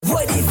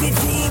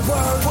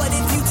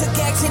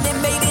action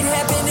and made it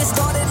happen and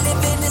started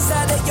living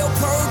inside of your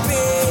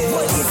purpose?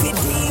 What if it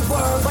did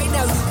work? Right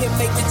now you can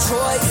make the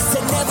choice to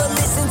never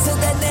listen to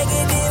that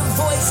negative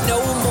voice no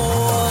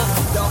more.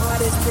 The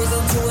hardest prison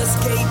to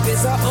escape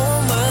is our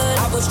own mind.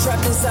 I was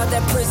trapped inside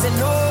that prison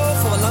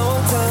for a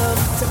long time.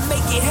 To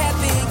make it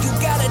happen, you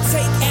gotta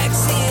take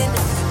action.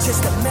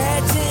 Just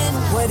imagine,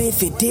 what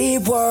if it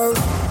did work?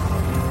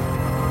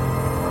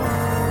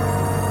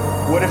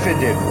 What if it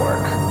did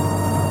work?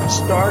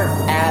 Start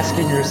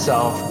asking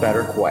yourself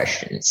better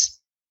questions.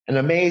 An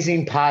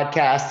amazing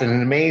podcast and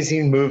an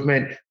amazing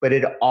movement, but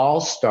it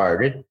all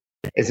started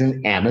as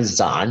an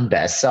Amazon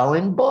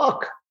best-selling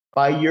book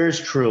by yours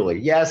truly.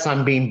 Yes,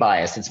 I'm being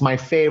biased. It's my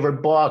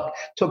favorite book.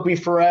 Took me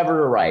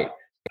forever to write,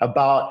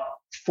 about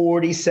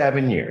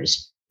 47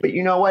 years. But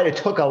you know what? It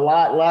took a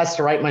lot less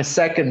to write my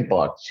second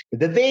book.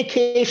 The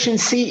Vacation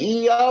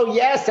CEO.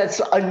 Yes, that's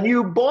a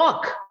new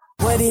book.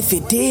 What if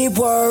it did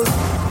work?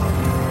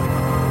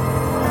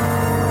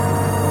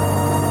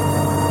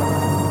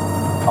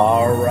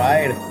 All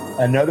right.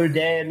 Another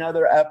day,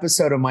 another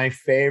episode of my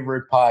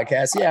favorite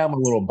podcast. Yeah, I'm a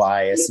little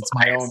biased. It's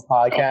my own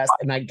podcast.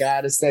 And I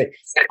got to say,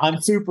 I'm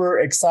super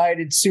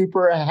excited,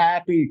 super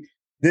happy.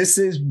 This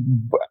is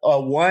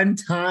a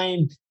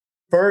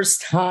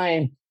first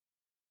time,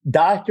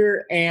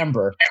 Dr.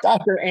 Amber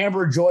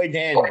Joy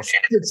Daniels.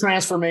 She's a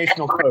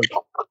transformational coach,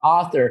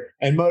 author,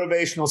 and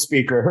motivational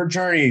speaker. Her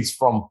journey is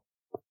from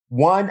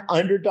one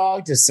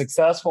underdog to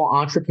successful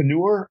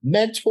entrepreneur,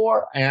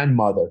 mentor, and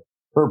mother.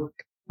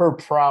 Her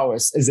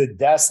prowess as a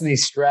destiny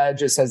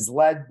strategist has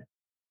led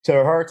to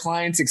her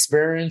clients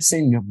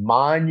experiencing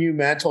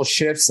monumental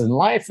shifts in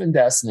life and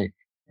destiny.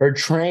 Her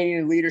training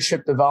and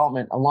leadership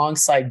development,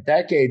 alongside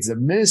decades of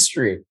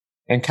ministry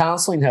and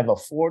counseling, have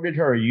afforded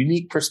her a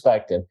unique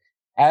perspective.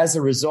 As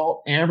a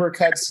result, Amber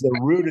cuts to the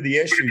root of the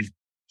issues,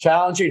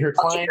 challenging her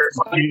clients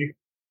and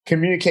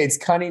communicates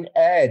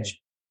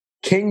cutting-edge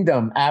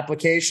kingdom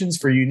applications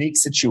for unique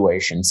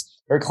situations.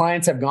 Her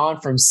clients have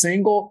gone from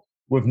single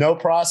with no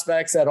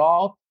prospects at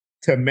all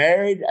to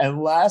married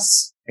and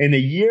less in a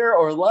year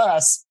or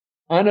less,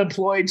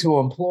 unemployed to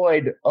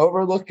employed,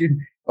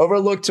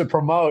 overlooked to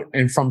promote,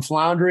 and from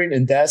floundering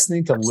in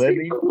destiny to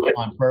living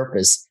on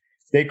purpose.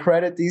 They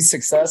credit these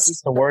successes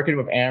to working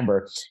with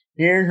Amber.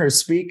 Hearing her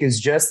speak is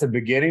just the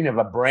beginning of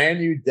a brand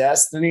new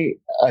destiny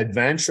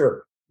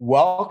adventure.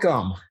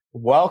 Welcome.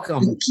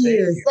 Thank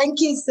you.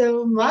 Thank you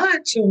so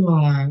much,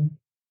 Omar.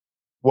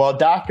 Well,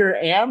 Dr.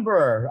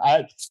 Amber,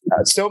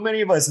 so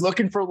many of us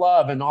looking for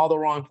love in all the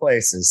wrong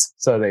places,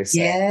 so they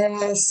say.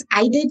 Yes,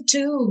 I did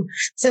too.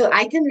 So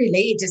I can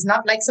relate. It's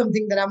not like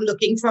something that I'm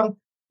looking from,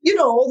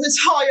 this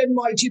high and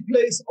mighty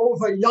place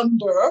over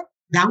yonder.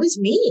 That was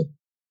me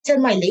till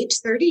my late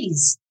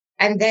 30s.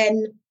 And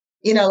then,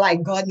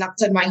 God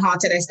knocked on my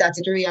heart and I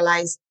started to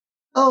realize,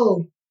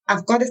 oh,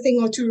 I've got a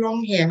thing or two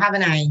wrong here,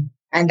 haven't I?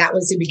 And that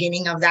was the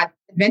beginning of that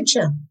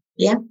adventure.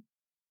 Yeah.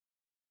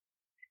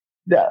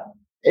 Yeah.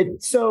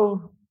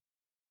 So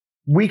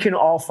we can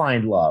all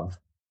find love,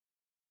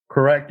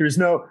 correct? There's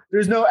no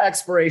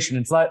expiration.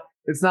 It's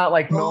not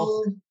like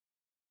no,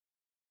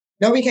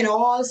 we can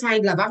all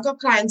find love. I've got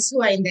clients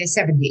who are in their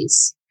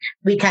 70s.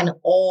 We can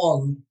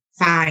all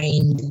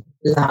find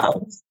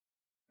love.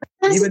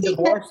 Even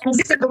divorced?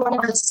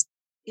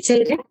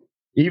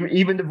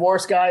 Even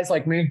divorced guys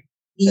like me?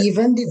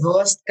 Even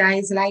divorced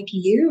guys like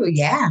you,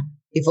 yeah.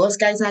 Divorced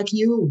guys like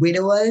you,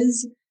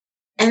 widowers,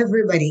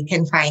 everybody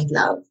can find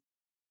love.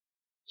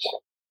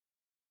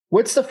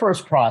 What's the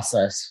first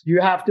process?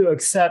 You have to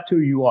accept who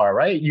you are,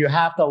 right? You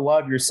have to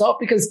love yourself,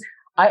 because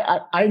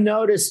I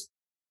noticed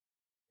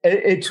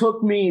it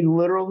took me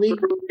literally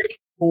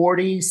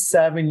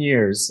 47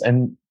 years,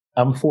 and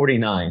I'm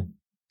 49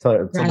 to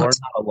learn how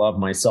to love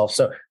myself.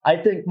 So I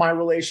think my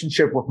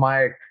relationship with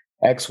my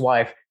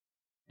ex-wife,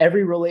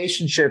 every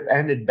relationship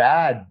ended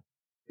bad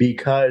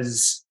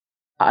because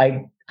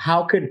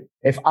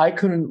if I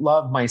couldn't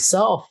love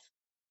myself,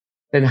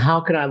 then how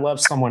can I love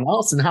someone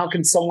else? And how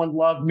can someone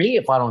love me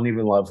if I don't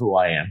even love who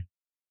I am?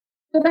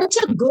 So that's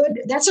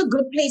a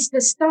good place to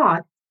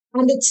start.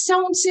 And it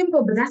sounds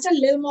simple, but that's a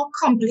little more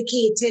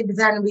complicated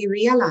than we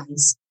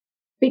realize.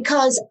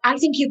 Because I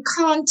think you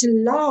can't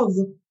love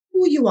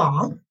who you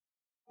are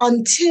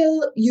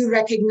until you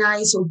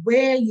recognize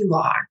where you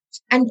are.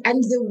 And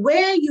the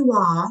where you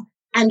are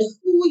and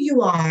who you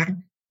are,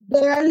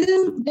 they're a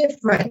little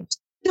different.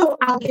 So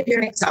I'll give you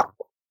an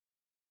example.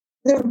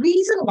 The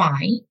reason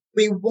why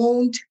we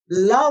won't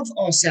love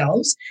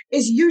ourselves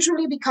is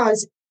usually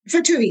because,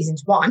 for two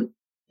reasons. One,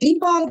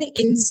 deep on the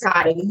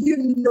inside, you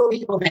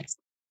were messed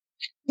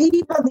up.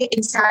 Deep on the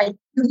inside,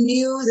 you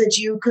knew that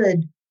you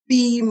could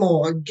be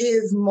more,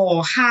 give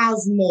more, have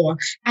more.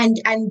 And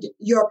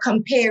you're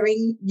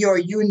comparing your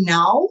you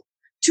now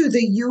to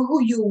the you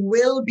who you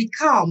will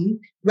become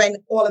when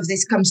all of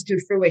this comes to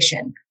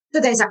fruition.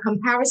 So there's a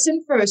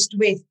comparison first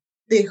with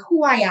the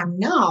who I am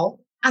now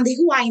and the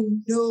who I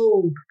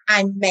know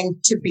I'm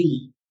meant to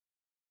be.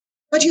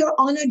 But you're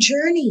on a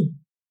journey.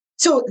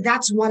 So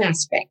that's one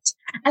aspect.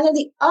 And then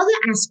the other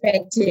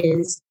aspect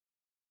is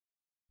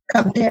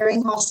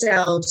comparing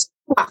ourselves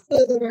who are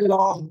further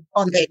along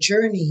on their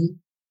journey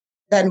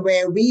than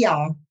where we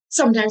are,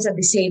 sometimes at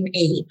the same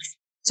age.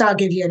 So I'll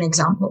give you an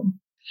example.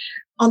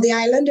 On the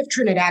island of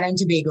Trinidad and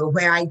Tobago,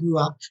 where I grew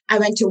up, I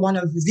went to one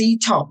of the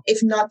top,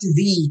 if not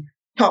the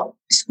top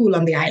school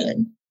on the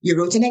island. You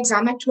wrote an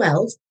exam at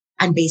 12,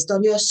 and based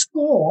on your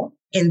score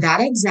in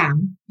that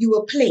exam, you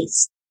were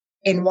placed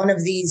in one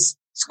of these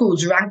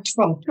schools ranked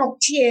from top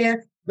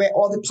tier, where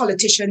all the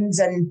politicians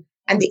and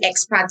the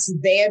expats,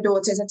 their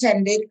daughters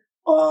attended,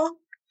 or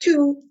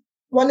to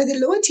one of the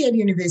lower tier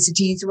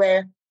universities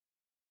where,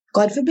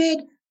 God forbid,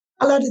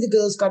 a lot of the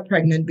girls got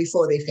pregnant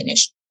before they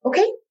finished.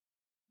 Okay?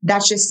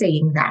 That's just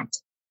saying that.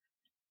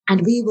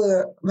 And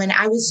when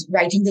I was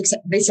writing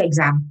this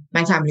exam,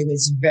 my family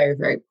was very,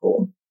 very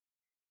poor.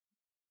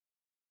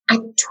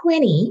 At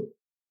 20,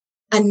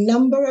 a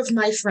number of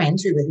my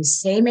friends, we were the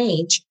same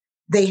age,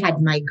 they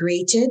had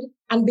migrated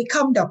and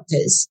become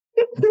doctors.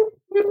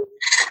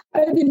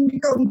 I didn't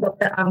become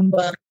Dr.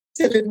 Amber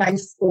till in my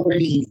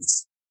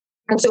 40s.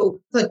 And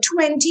so for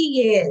 20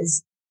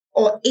 years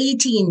or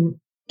 18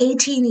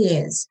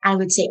 years, I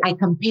would say I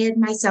compared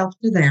myself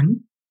to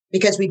them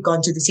because we'd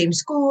gone to the same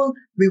school,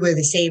 we were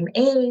the same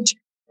age.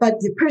 But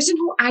the person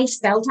who I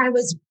felt I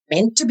was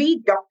meant to be,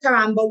 Dr.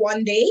 Amber,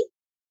 one day,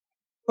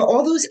 for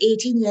all those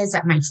 18 years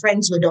that my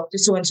friends were Dr.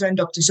 So-and-so and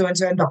Dr.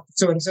 So-and-so and Dr.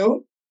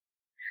 So-and-so,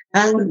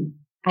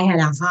 I had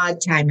a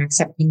hard time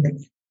accepting them.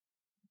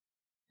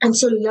 And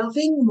so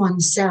loving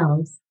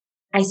oneself,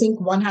 I think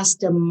one has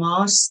to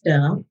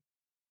master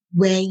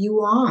where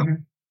you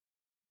are.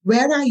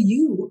 Where are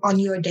you on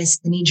your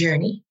destiny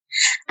journey?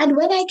 And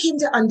when I came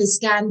to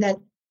understand that,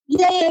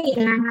 I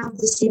have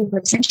the same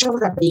potential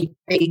that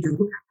they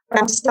do, but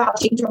I'm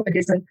starting from a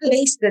different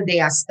place that they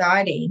are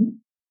starting,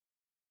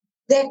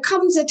 there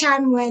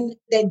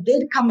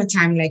did come a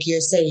time, like you're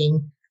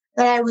saying,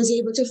 that I was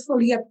able to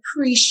fully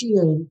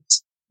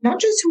appreciate not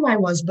just who I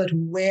was, but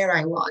where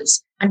I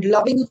was. And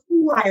loving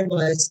who I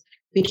was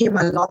became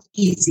a lot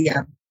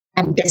easier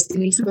and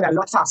destiny flew a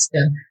lot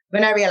faster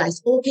when I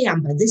realized, okay,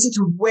 Amber, this is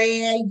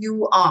where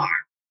you are.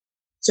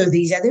 So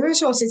these are the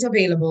resources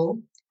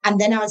available. And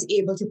then I was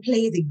able to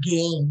play the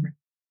game,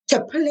 to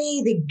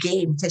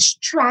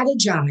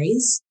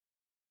strategize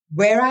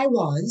where I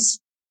was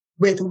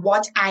with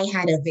what I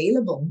had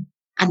available,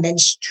 and then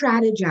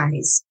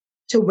strategize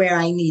to where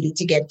I needed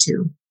to get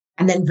to.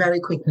 And then very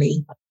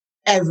quickly,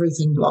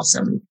 everything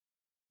blossomed.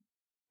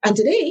 And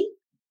today,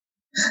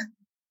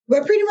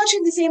 we're pretty much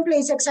in the same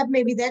place, except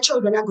maybe their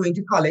children are going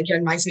to college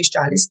and my first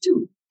child is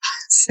 2.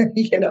 So,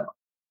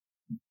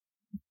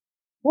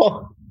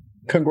 Well,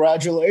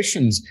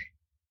 congratulations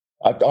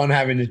on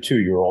having a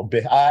 2-year-old.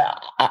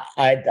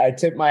 I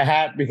tip my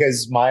hat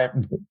because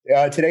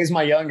today's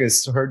my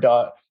youngest.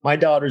 My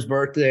daughter's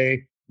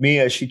birthday,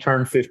 Mia, she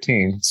turned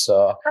 15.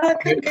 So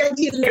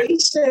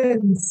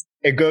congratulations.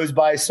 It goes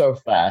by so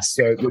fast.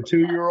 So the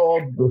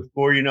 2-year-old,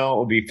 before you know it,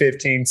 will be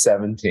 15,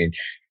 17.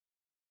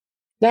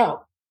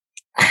 Now,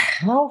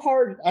 how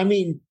hard,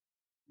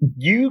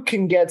 you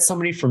can get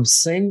somebody from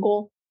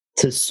single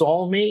to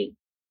soulmate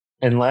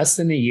in less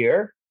than a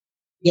year?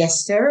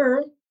 Yes,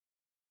 sir.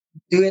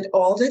 Do it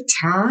all the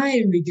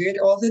time. We do it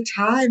all the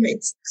time.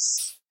 It's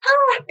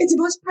the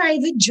most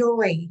private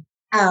joy.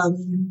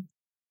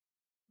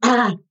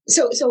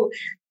 So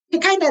to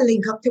kind of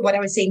link up to what I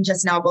was saying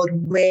just now about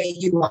where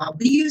you are,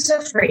 we use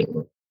a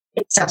framework.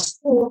 It's a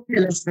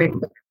 4-pillar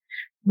framework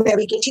where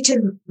we get you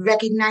to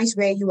recognize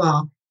where you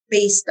are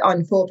based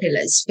on 4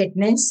 pillars: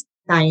 fitness,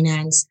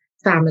 finance,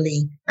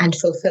 family, and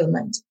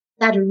fulfillment.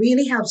 That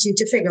really helps you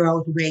to figure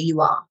out where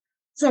you are.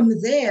 From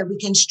there, we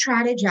can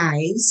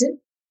strategize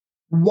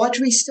what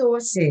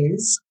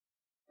resources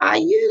are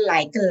you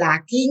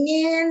lacking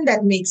in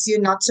that makes you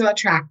not so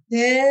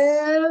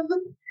attractive,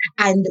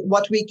 and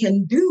what we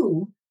can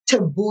do to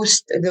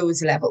boost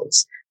those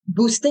levels.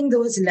 Boosting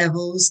those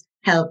levels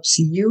helps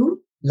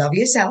you love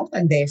yourself,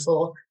 and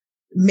therefore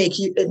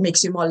it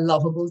makes you more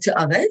lovable to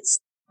others.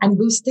 And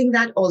boosting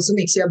that also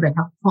makes you a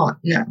better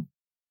partner.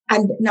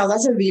 And now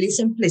that's a really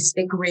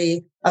simplistic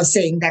way of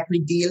saying that we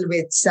deal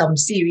with some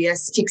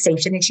serious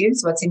fixation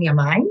issues, what's in your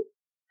mind.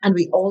 And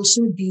we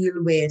also deal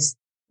with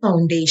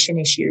foundation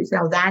issues.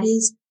 Now that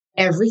is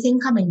everything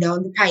coming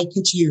down the pike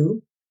at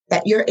you,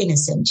 that you're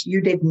innocent. You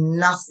did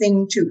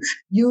nothing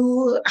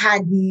you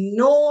had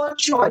no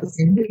choice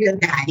in your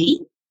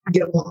daddy,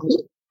 your mommy,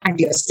 and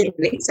your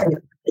siblings and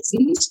your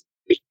cousins,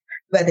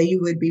 whether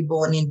you would be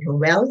born into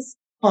wealth,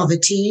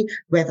 poverty,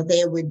 whether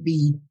there would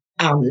be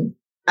a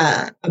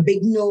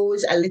big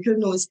nose, a little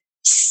nose,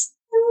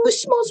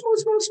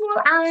 small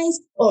eyes,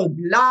 or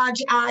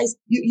large eyes.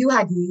 You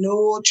had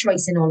no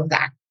choice in all of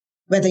that.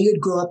 Whether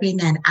you'd grow up in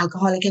an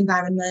alcoholic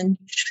environment,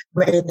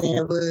 where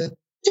there were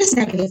just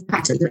negative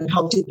patterns on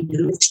how to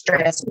deal with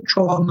stress or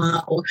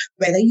trauma, or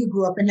whether you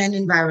grew up in an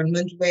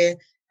environment where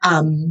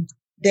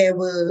there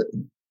were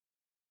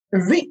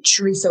rich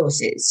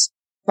resources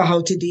for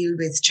how to deal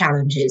with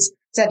challenges.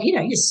 So that,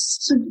 you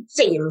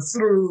sail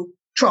through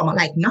trauma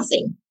like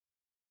nothing.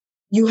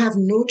 You have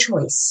no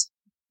choice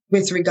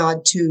with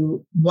regard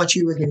to what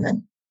you were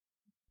given.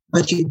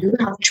 But you do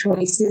have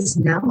choices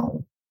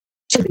now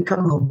to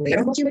become aware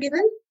of what you were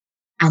given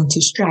and to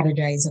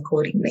strategize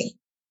accordingly.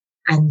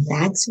 And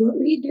that's what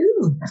we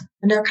do.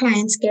 And our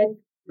clients get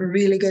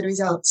really good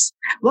results.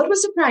 What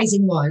was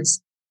surprising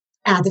was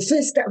the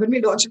first time when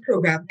we launched a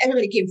program,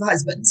 everybody came for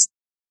husbands.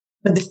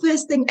 But the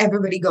first thing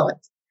everybody got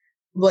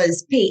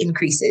was pay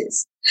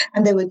increases.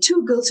 And there were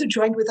 2 girls who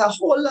joined with a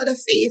whole lot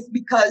of faith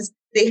because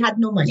they had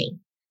no money.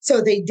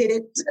 So they did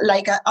it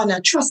like on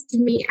a trust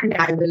in me and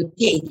I will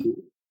pay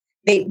you.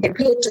 They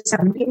paid to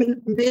some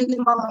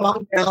minimum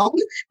amount down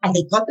and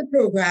they got the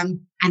program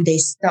and they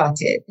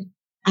started.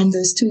 And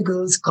those 2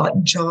 girls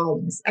got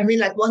jobs. I mean,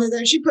 like one of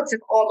them, she puts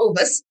it all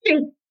over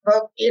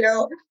Facebook, you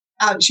know.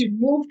 She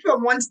moved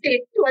from one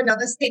state to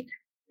another state.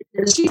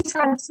 She's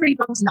had 3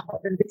 jobs now.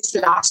 And this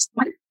last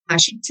one,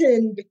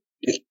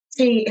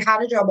 she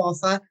had a job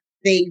offer.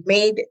 They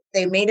made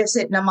a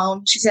certain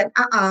amount. She said,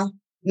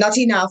 not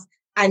enough.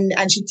 And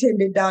she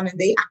turned it down and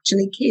they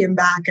actually came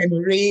back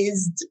and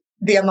raised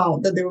the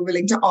amount that they were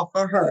willing to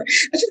offer her.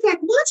 And she's like,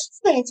 what is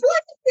this? What is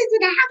this?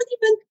 And I haven't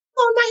even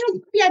found my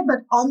husband yet, but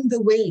on the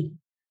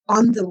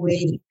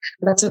way,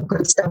 lots of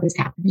good stuff is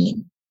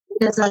happening.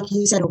 Just like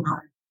you said,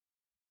 Omar,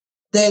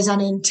 there's an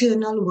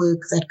internal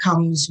work that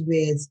comes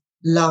with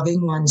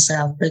loving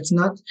oneself, but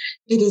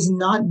it is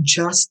not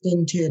just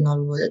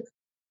internal work.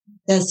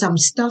 There's some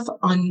stuff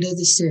under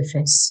the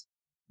surface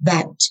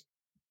that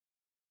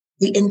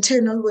the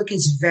internal work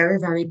is very,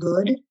 very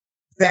good,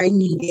 very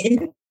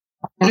needed.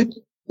 That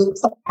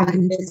looks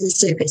under the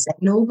surface that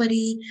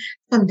nobody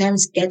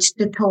sometimes gets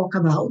to talk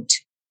about.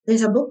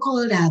 There's a book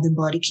called The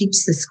Body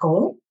Keeps the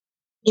Score.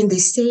 In the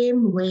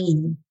same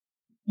way,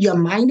 your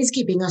mind is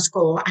keeping a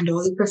score and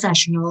all the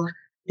professional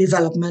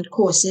development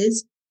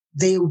courses,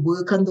 they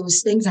work on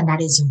those things and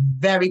that is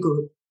very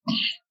good.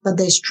 But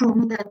there's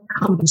trauma that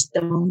comes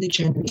down the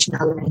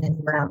generational line as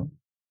well.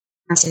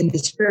 As in the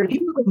spirit,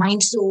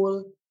 mind,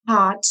 soul,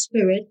 heart,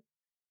 spirit,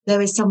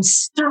 there is some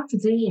stuff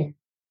there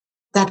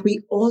that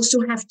we also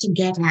have to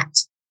get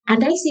at.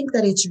 And I think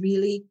that it's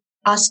really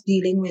us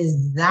dealing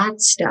with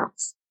that stuff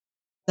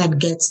that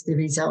gets the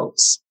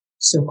results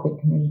so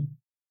quickly.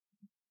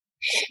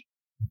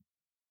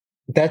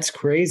 That's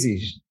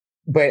crazy,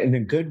 but in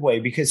a good way,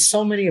 because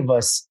so many of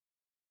us,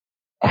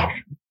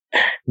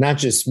 not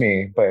just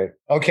me, but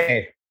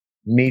okay,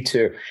 me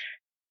too.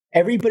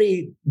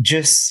 Everybody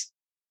just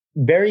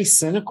very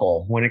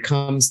cynical when it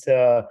comes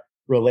to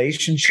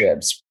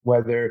relationships.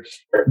 Do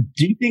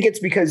you think it's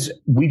because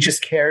we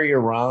just carry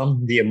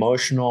around the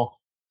emotional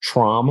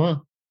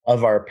trauma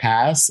of our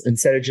past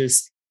instead of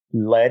just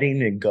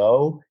letting it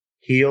go,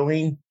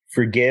 healing,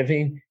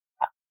 forgiving,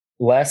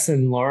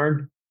 lesson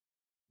learned?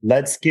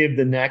 Let's give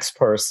the next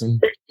person,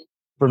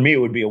 for me, it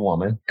would be a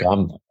woman.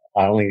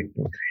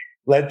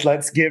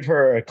 Let's give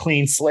her a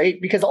clean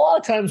slate, because a lot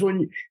of times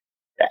when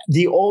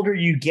the older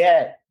you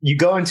get, you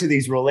go into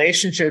these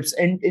relationships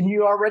and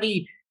you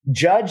already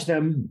judge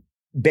them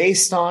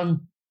based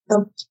on,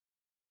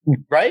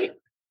 right?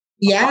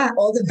 Yeah,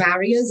 all the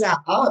barriers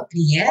are up.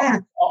 Yeah.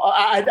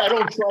 I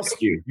don't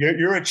trust you.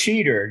 You're a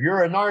cheater.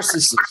 You're a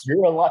narcissist.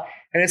 You're a lot.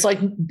 And it's like,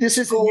 this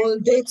is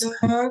gold digger.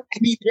 I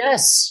mean,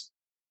 yes.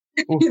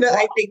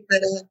 I think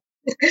that,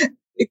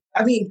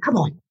 come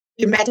on.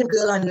 You met a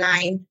girl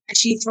online and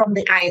she's from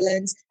the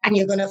islands and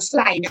you're going to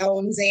fly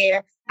down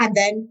there. And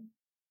then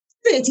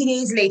 30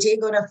 days later, you're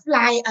going to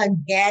fly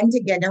again to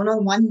get down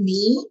on one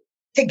knee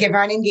to give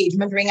her an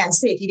engagement ring. And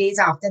 30 days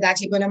after that,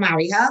 you're going to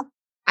marry her.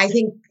 I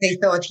think they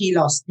thought he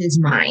lost his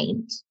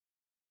mind.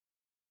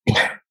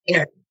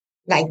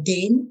 Like,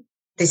 Dane,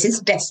 this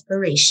is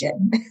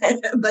desperation.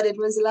 But it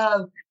was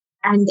love.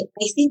 And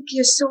I think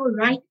you're so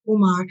right,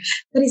 Omar,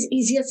 but it's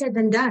easier said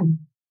than done.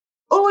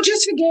 Oh,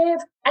 just forgive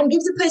and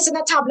give the person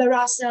a tabla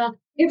rasa,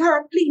 give her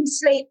a clean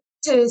slate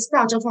to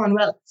start off on.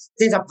 Well,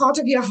 there's a part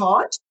of your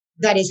heart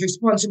that is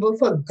responsible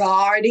for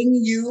guarding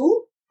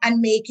you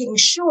and making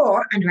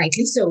sure, and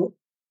rightly so,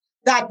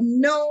 that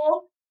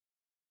no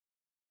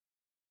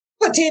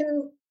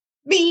putting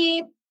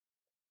beep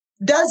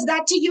does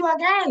that to you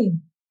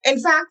again. In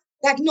fact,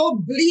 that no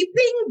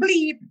bleeping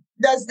bleep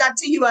does that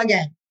to you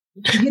again.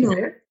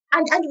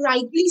 And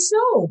rightly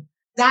so.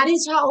 That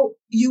is how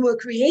you were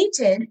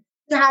created,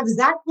 to have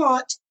that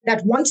part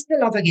that wants to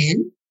love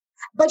again.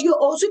 But you're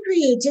also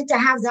created to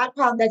have that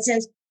part that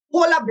says,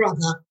 hold up,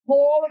 brother,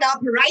 hold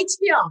up right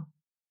here.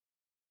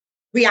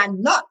 We are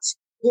not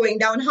going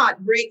down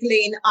heartbreak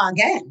lane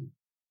again.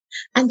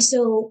 And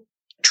so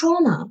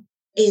trauma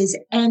is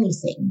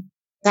anything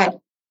that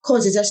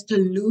causes us to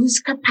lose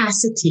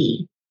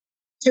capacity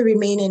to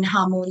remain in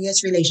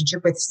harmonious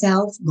relationship with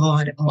self,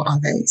 God, or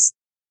others.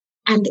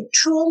 And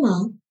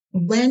trauma,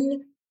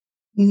 when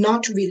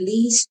not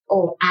released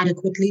or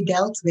adequately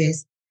dealt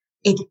with,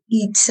 it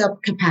eats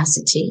up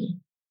capacity.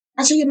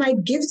 And so you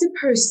might give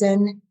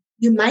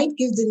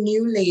the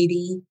new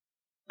lady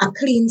a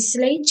clean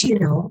slate,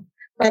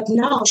 but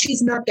now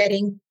she's not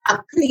getting a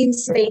clean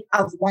slate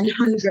of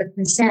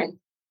 100%.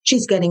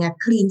 She's getting a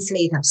clean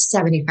slate of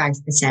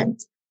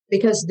 75%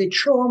 because the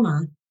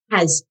trauma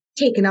has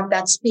taken up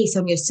that space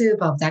on your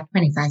server of that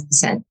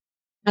 25%.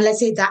 And let's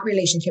say that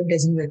relationship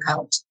doesn't work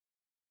out.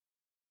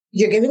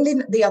 You're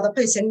giving the other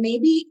person,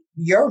 maybe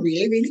you're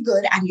really, really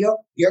good and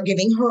you're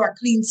giving her a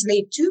clean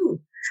slate too.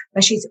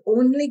 But she's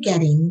only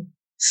getting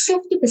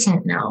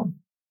 50% now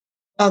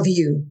of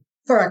you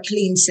for a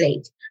clean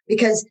slate,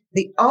 because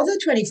the other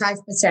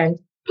 25%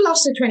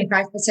 plus the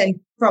 25%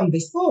 from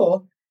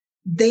before,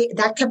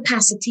 that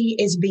capacity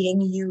is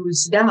being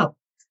used up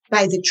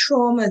by the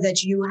trauma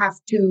that you have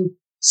to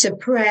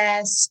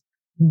suppress,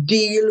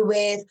 deal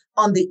with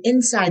on the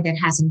inside that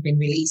hasn't been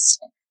released.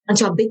 And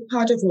so a big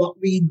part of what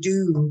we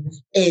do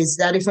is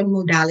the different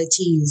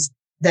modalities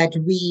that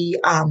we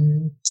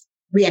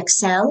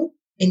excel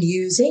in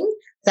using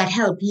that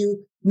help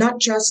you not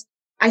just,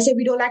 I say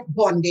we don't like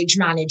bondage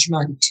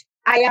management.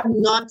 I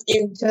am not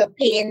into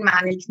pain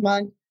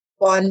management,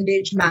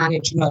 bondage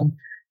management.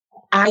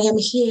 I am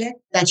here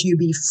that you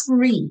be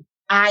free.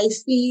 I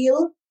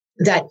feel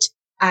that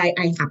I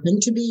happen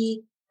to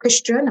be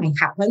Christian. I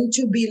happen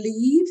to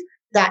believe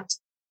that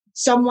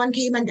someone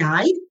came and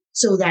died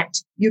so that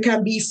you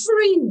can be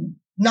free,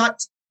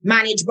 not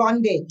manage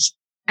bondage.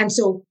 And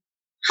so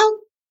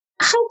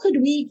how could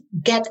we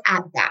get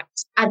at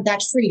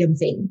that freedom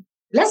thing?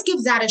 Let's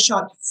give that a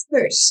shot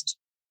first.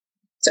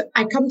 So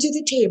I come to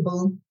the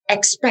table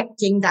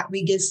expecting that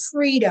we give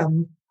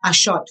freedom a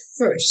shot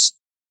first.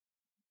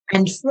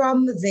 And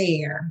from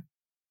there,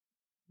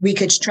 we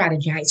could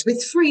strategize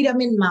with freedom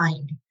in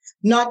mind,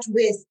 not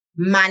with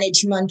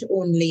management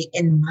only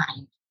in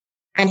mind.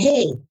 And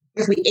hey,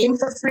 if we aim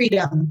for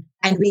freedom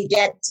and we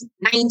get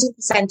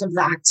 90% of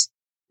that,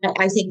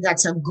 I think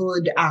that's a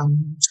good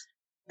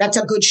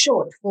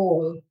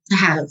shortfall to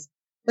have.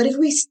 But if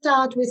we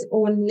start with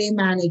only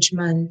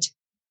management,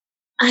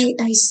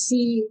 I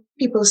see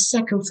people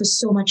settle for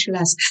so much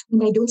less.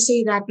 And I don't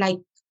say that like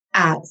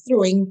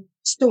throwing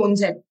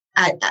stones at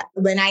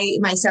when I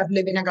myself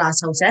live in a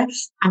glass house.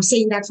 I'm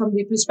saying that from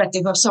the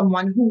perspective of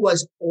someone who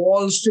was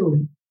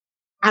also,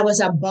 I was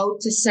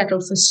about to settle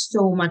for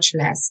so much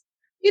less.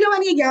 You know,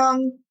 when you're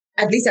young,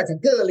 at least as a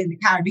girl in the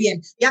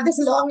Caribbean, you have this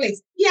long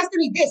list. He has to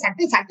be this and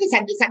this and this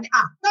and this and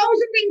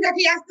 1,000 things that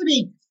he has to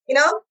be, you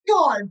know,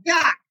 tall,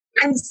 dark,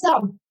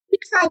 handsome,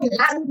 speak 5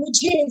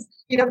 languages,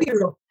 you know, be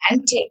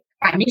romantic,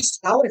 buy me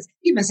flowers.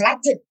 He must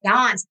like to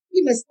dance.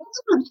 He must,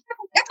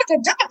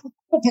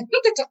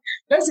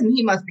 listen,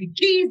 he must be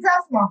Jesus,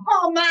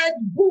 Muhammad,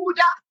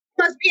 Buddha.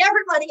 He must be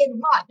everybody in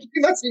one. He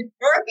must be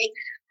perfect.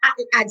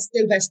 Add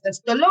Sylvester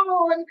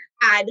Stallone,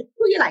 add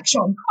who you like,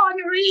 Sean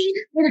Connery.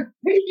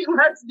 You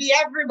must be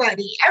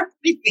everybody,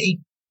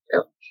 everything.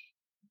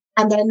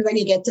 And then when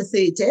you get to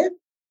 30,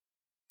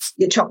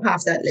 you chop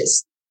half that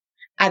list.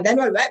 And then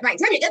by the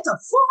time you get to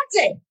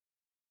 40,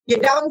 you're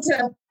down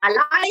to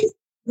alive,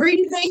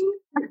 breathing,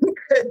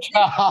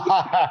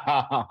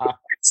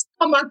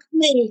 stomach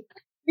me.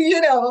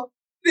 You know,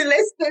 the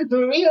list is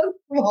real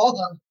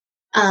small.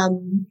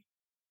 And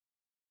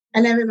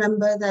I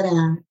remember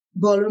that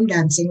ballroom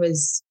dancing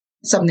was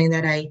something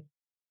that I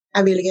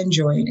really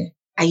enjoyed.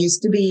 I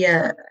used to be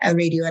a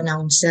radio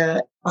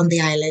announcer on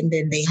the island,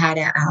 and they had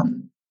a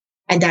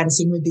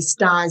Dancing with the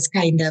Stars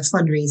kind of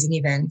fundraising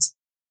event.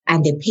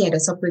 And they paired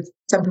us up with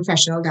some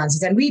professional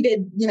dancers. And we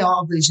did, you know,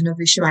 our version of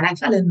the show. And I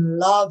fell in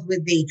love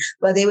with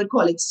they would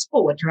call it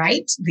sport,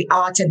 right? The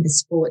art and the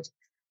sport.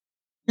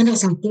 And I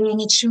was like, dang,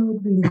 it sure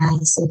would be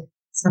nice if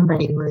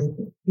somebody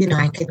would, you know,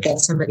 I could get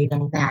somebody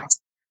like that.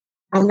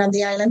 And on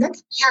the island, that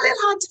could be a little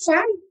hard to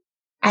find.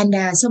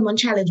 And someone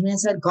challenged me and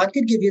said, God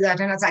could give you that.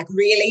 And I was like,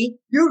 really?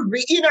 I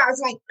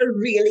was like,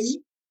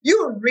 really?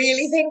 You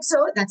really think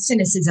so? That's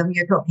cynicism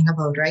you're talking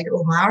about, right,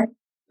 Omar?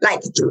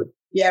 Like,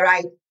 yeah,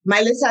 right. My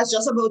list has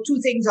just about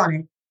 2 things on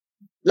it.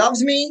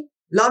 Loves me,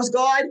 loves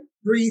God,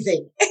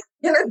 breathing.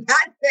 You know,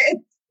 that's it,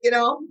 you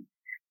know.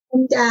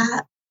 And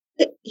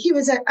he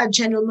was a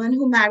gentleman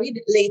who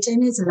married later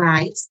in his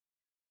life.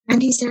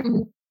 And he said,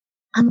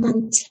 I'm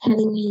not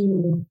telling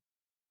you,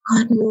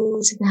 God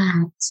knows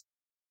that.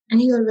 And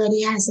he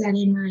already has that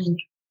in mind.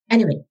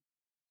 Anyway,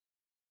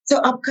 so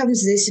up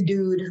comes this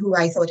dude who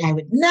I thought I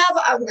would never,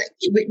 I was like,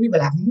 we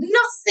will have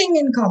nothing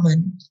in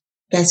common.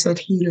 Guess what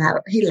he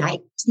loved? He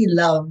liked, he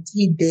loved,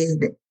 he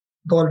did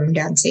ballroom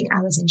dancing.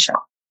 I was in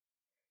shock.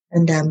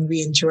 And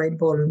we enjoyed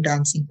ballroom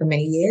dancing for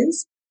many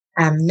years.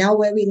 Now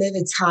where we live,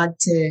 it's hard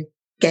to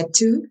get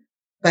to,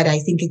 but I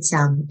think it's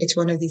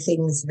one of the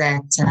things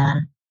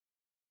that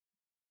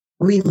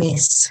we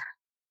miss.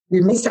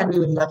 We miss, and we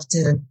would love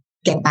to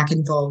get back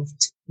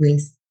involved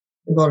with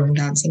ballroom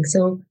dancing.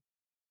 So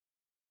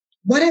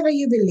whatever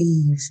you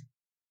believe,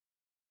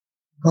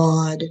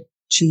 God,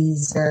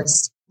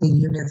 Jesus, the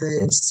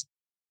universe,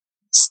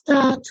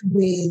 start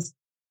with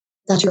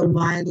that your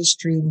wildest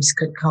dreams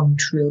could come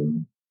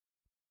true.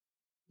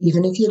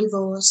 Even if you're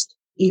divorced,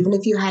 even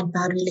if you had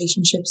bad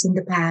relationships in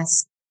the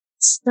past,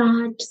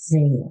 start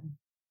there.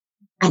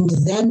 And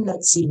then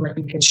let's see what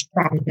we can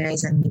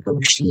strategize and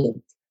negotiate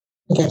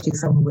to get you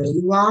from where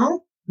you are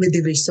with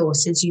the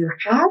resources you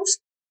have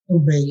to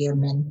where you're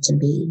meant to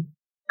be.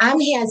 I'm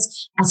here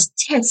as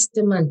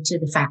testament to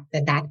the fact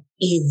that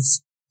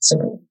is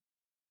so.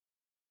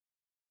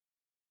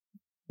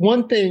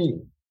 One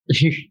thing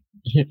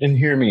and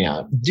hear me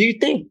out. Do you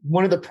think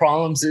one of the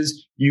problems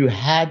is you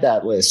had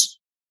that list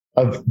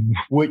of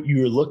what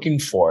you were looking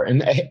for,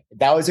 and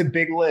that was a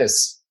big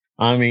list?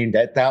 I mean,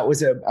 that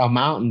was a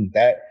mountain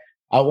that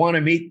I want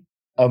to meet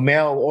a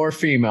male or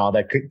female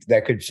that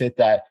could fit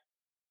that.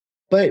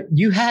 But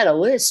you had a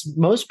list.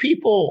 Most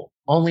people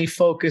only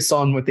focus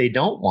on what they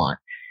don't want.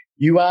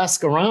 You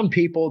ask around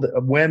people,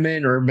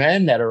 women or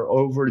men that are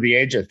over the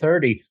age of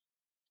 30.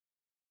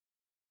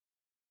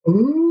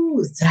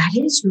 Ooh, that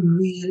is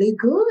really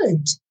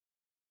good.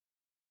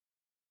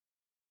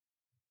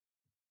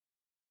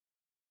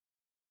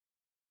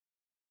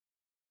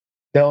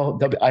 They'll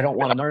I don't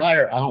want a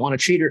liar. I don't want a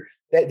cheater.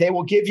 They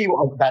will give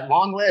you that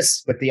long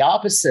list, but the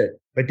opposite.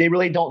 But they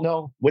really don't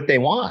know what they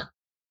want.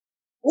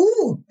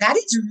 Ooh, that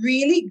is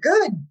really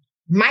good.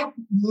 Mic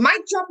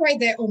drop right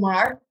there,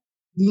 Omar.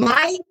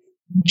 Mic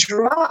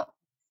drop.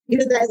 You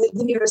know, the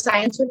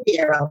neuroscience would be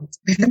around.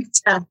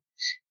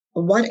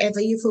 Whatever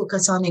you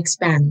focus on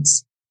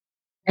expands.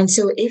 And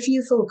so if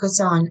you focus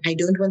on, I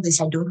don't want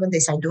this, I don't want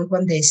this, I don't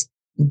want this,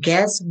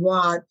 guess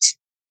what?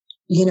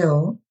 You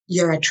know,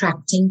 you're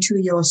attracting to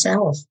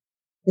yourself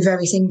the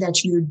very thing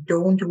that you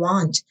don't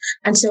want.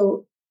 And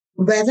so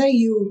whether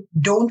you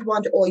don't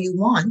want or you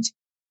want,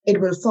 it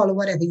will follow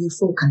whatever you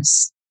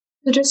focus.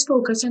 So just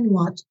focus on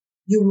what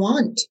you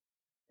want.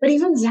 But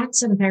even that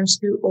sometimes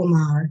too,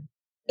 Omar,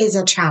 is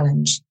a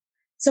challenge.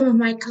 Some of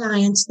my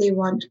clients, they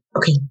want,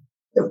 okay,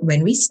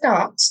 when we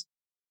start,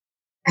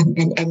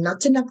 and not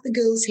to knock the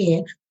girls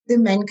here, the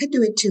men could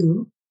do it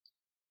too,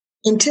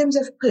 in terms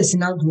of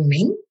personal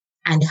grooming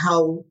and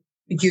how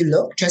you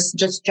look, just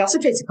the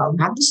physical,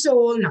 not the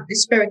soul, not the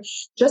spirit,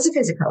 just the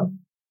physical.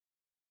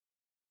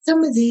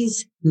 Some of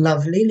these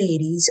lovely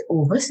ladies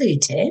over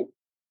 30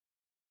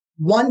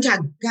 want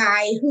a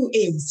guy who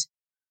is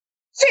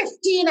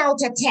 15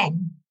 out of 10.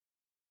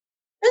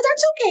 And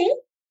that's okay.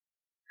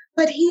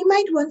 But he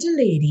might want a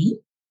lady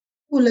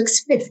who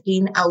looks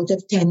 15 out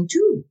of 10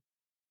 too.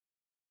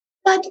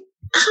 But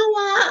how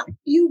are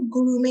you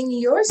grooming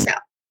yourself?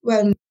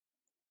 Well,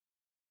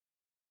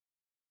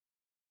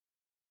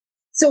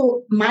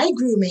 so my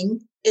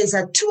grooming is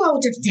a 2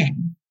 out of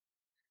 10.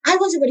 I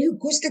want somebody who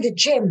goes to the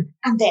gym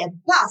and they're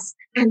buff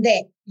and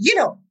they're, you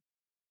know.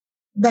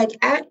 But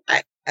I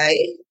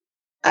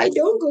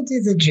don't go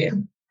to the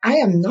gym. I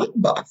am not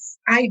buff.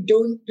 I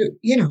don't do,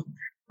 you know.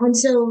 And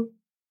so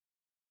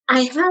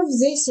I have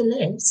this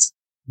list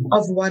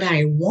of what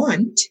I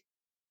want,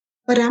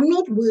 but I'm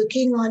not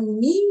working on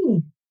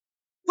me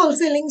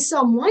fulfilling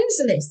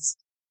someone's list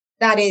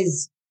that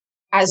is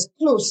as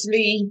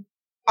closely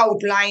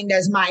outlined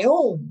as my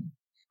own.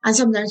 And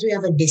sometimes we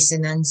have a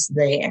dissonance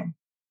there.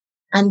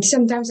 And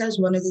sometimes that's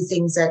one of the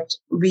things that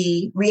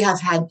we have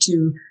had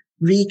to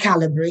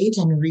recalibrate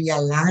and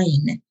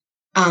realign.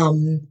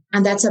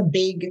 And that's a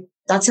big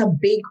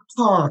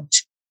part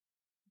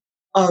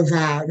of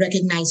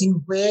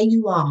recognizing where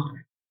you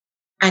are.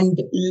 And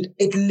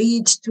it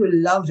leads to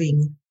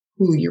loving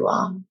who you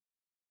are.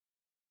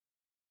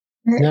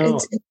 No.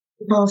 It's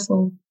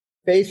powerful.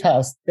 Faith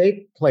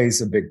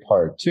plays a big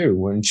part too,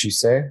 wouldn't you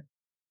say?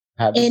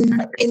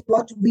 In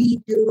what we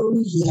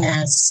do,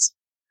 yes.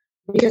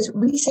 Because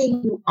we say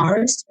you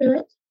are a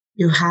spirit,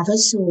 you have a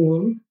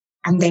soul,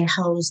 and they're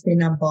housed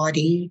in a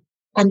body.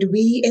 And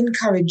we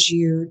encourage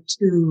you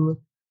to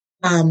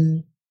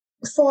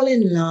fall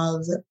in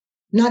love,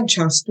 not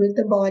just with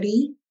the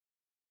body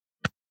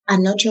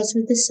and not just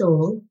with the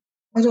soul,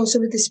 but also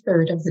with the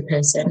spirit of the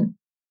person,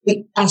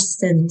 the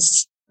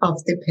essence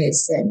of the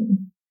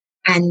person.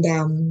 And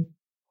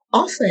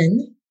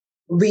often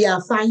we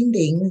are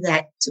finding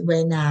that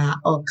when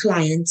our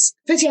clients,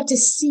 first you have to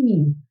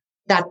see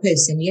that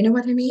person, you know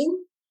what I mean?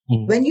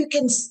 Mm-hmm. When you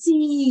can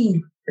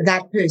see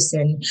that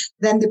person,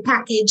 then the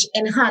package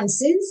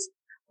enhances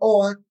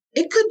or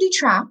it could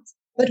detract.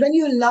 But when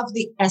you love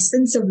the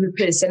essence of the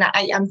person,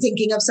 I'm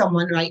thinking of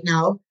someone right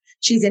now.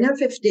 She's in her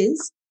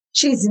 50s.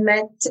 She's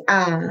met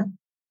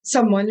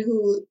someone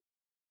who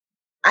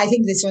I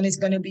think this one is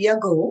going to be a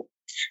go.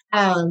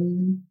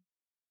 And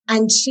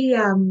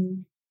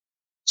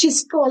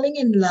she's falling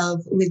in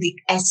love with the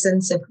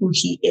essence of who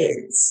he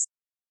is.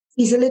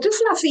 He's a little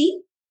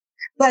fluffy,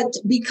 but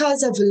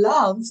because of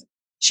love,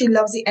 she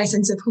loves the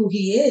essence of who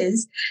he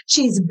is.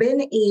 She's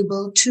been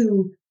able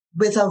to,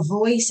 with a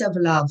voice of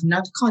love,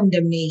 not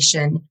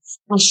condemnation,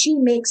 as she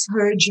makes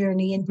her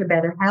journey into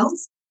better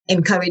health,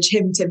 encourage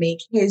him to make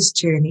his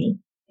journey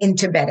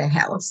into better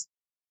health.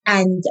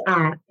 And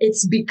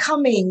it's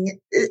becoming,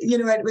 you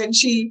know, when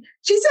she's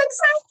excited,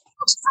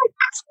 she's like,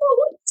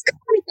 what's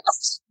going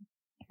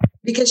on?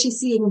 Because she's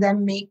seeing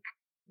them make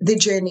the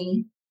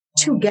journey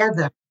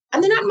together.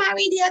 And they're not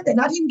married yet. They're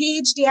not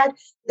engaged yet.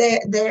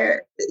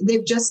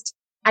 They've just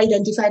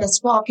identified a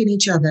spark in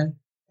each other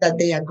that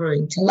they are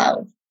growing to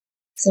love.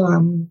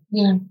 So,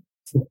 yeah.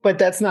 But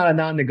that's not a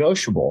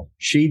non-negotiable.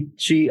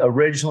 She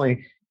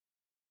originally,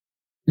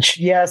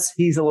 yes,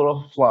 he's a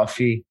little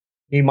fluffy.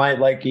 He might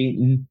like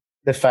eating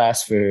the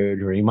fast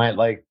food, or he might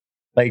like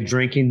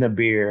drinking the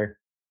beer.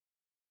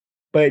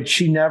 But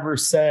she never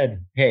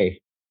said,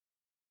 hey,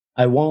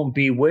 I won't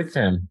be with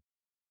him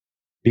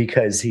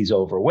because he's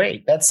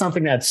overweight. That's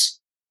something that's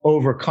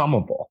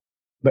overcomable.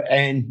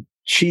 And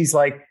she's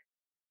like,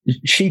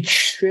 she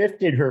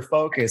shifted her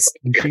focus.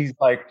 And she's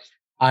like,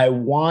 I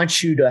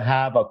want you to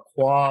have a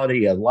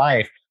quality of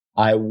life.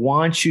 I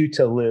want you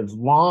to live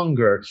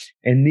longer.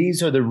 And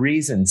these are the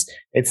reasons.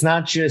 It's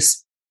not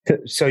just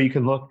so you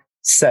can look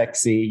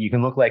sexy. You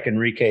can look like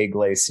Enrique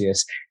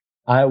Iglesias.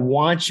 I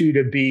want you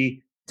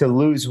to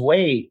lose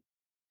weight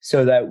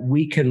so that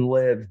we can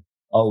live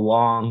a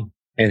long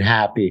and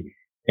happy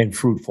and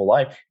fruitful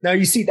life. Now,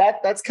 you see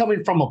that's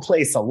coming from a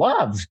place of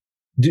love.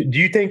 Do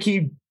you think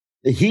he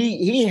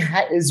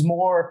is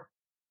more,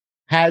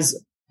 has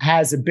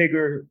a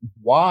bigger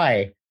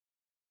why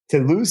to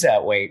lose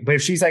that weight? But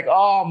if she's like,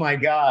 oh my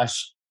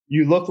gosh,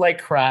 you look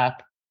like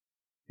crap,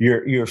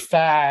 you're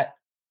fat,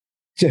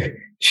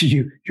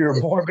 you're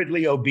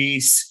morbidly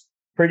obese,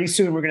 pretty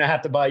soon we're going to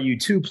have to buy you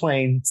 2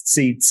 plane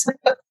seats.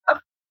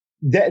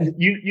 Then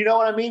you know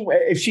what I mean?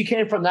 If she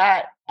came from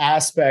that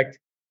aspect,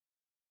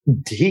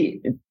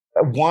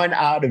 one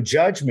out of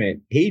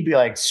judgment, he'd be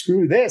like,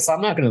 screw this, I'm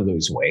not going to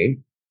lose weight.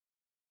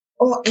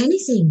 Or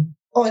anything.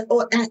 Or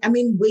I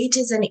mean, weight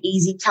is an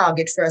easy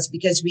target for us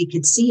because we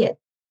could see it.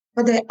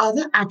 But there are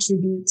other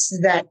attributes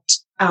that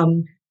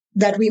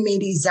we may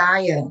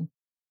desire,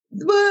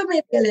 well,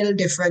 maybe a little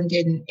different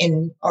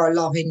in our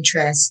love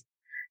interest.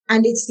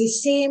 And it's the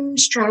same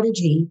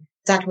strategy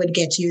that would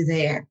get you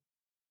there.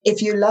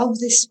 If you love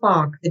the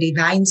spark, the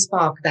divine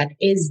spark that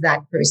is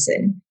that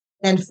person,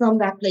 then from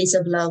that place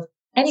of love,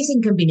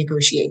 anything can be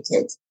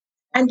negotiated.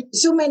 And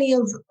so many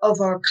of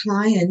our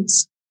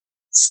clients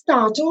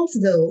start off,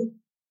 though,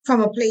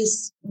 from a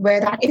place where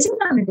that isn't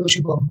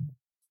non-negotiable.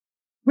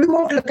 We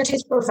won't look at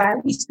his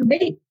profile, he's too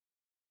big.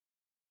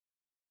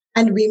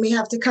 And we may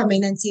have to come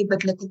in and say,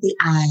 but look at the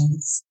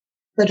eyes,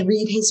 but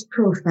read his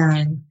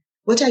profile.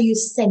 What are you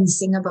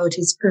sensing about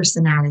his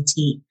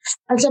personality?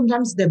 And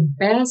sometimes the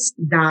best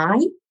guy,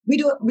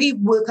 we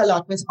work a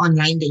lot with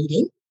online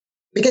dating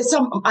because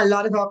a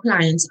lot of our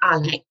clients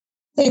are like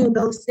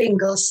single,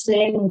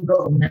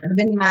 never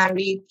been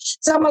married,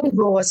 some are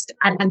divorced,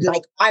 and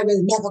like, I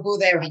will never go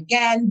there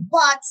again.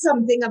 But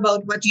something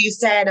about what you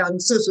said on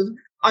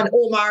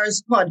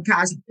Omar's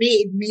podcast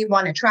made me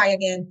want to try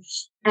again.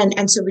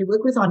 And so we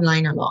work with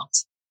online a lot.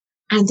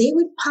 And they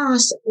would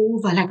pass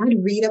over, like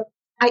I'd read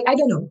I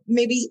don't know,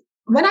 maybe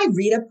when I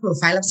read a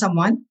profile of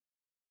someone,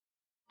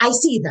 I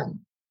see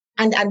them.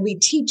 And we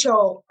teach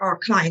our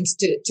clients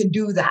to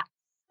do that.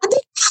 And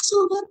they pass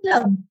over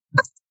them.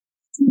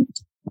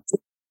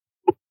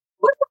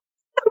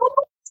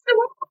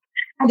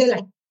 And they're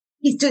like,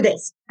 he's to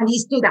this, and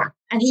he's to that,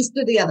 and he's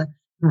to the other.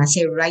 And I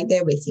say, right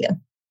there with you.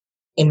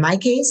 In my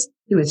case,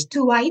 he was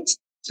too white,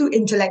 too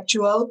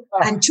intellectual,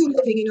 and too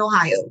living in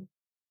Ohio.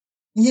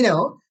 You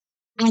know?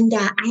 And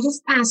I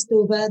just passed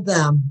over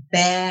the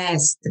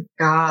best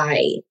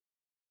guy.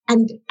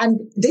 And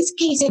this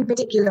case in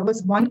particular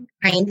was one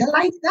kind of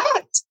like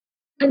that.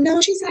 And now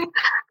she's like,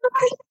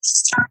 oh,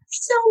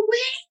 so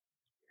weird.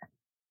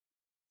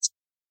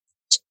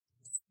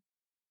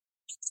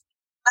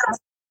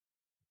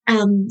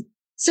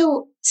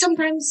 So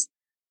sometimes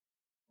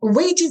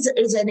weight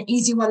is an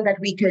easy one that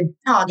we could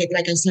target,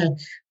 like I said,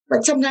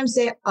 but sometimes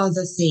there are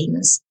other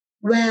things.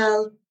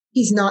 Well,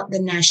 he's not the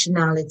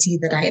nationality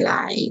that I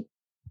like,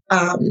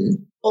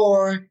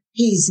 or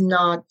he's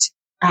not,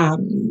 I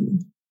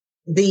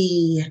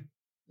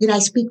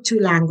speak 2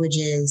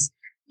 languages.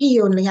 He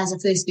only has a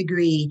first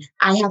degree.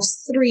 I have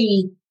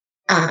 3,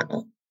 I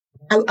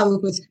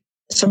work with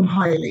some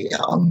highly,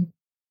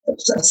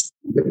 obsessed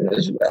women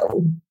as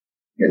well,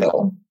 you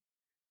know.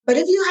 But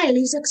if you're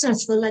highly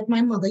successful, like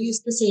my mother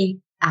used to say,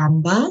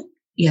 Amber,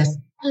 you have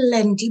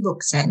plenty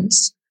book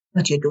sense,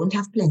 but you don't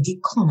have plenty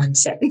common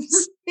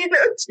sense. You know,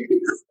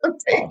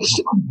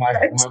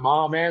 my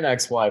mom and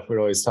ex-wife would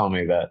always tell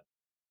me that.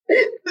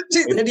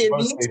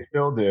 They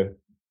still do.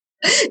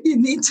 You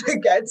need to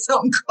get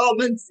some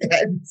common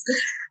sense.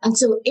 And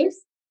so if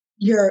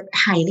you're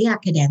highly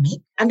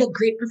academic and a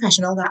great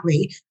professional that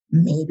way,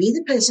 maybe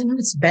the person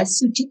who's best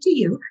suited to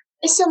you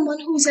is someone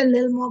who's a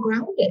little more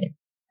grounded.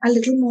 A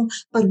little more,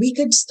 but we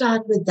could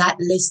start with that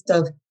list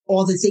of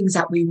all the things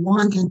that we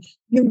want. And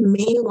you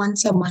may want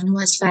someone who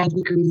has 5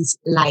 degrees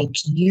like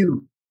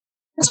you.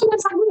 That's what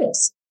that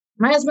works.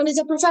 My husband is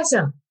a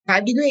professor,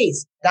 5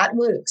 degrees. That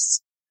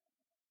works.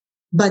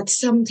 But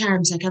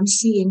sometimes, like I'm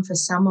seeing for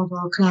some of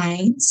our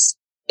clients,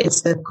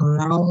 it's the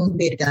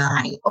grounded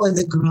guy or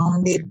the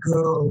grounded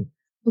girl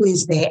who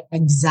is their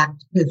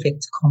exact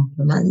perfect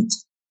complement.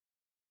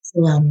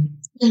 So,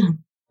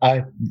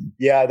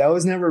 yeah. That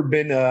was never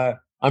been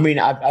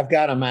I've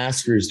got a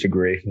master's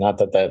degree, not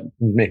that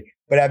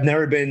but I've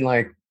never been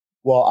like,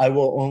 well, I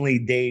will only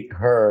date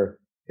her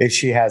if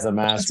she has a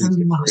master's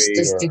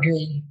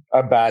degree,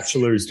 a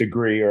bachelor's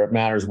degree, or it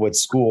matters what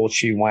school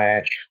she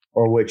went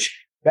or which.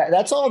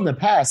 That's all in the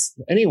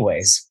past,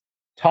 anyways.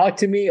 Talk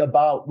to me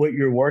about what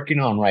you're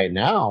working on right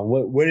now.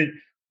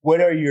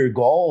 What are your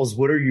goals?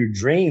 What are your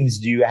dreams?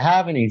 Do you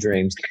have any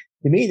dreams?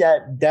 To me,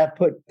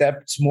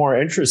 that's more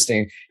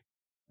interesting.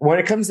 when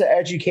it comes to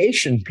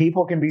education,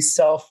 people can be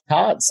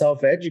self-taught,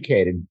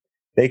 self-educated.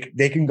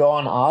 They can go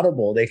on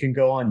Audible, they can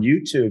go on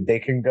YouTube, they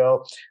can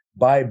go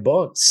buy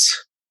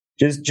books.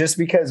 Just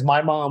because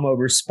my mom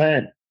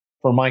overspent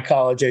for my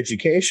college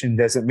education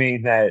doesn't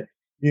mean that,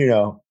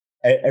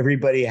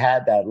 everybody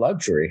had that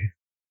luxury.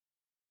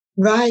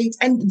 Right.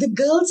 And the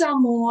girls are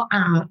more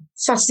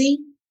fussy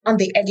on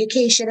the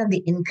education and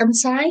the income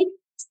side.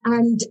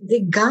 And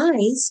the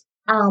guys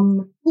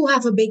who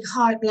have a big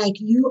heart like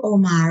you,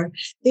 Omar,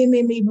 they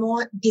may be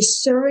more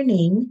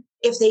discerning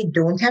if they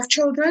don't have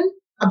children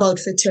about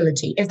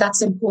fertility, if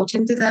that's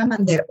important to them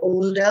and they're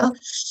older.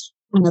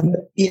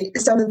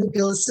 Some of the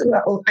girls,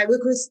 I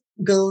work with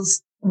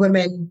girls,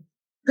 women,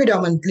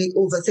 predominantly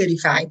over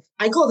 35.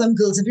 I call them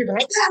girls and people are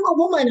like, I'm a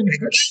woman. I'm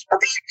like,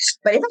 okay.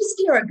 But if I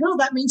see you're a girl,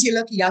 that means you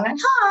look young and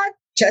hot.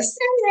 Just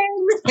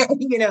saying,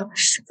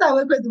 So I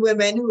work with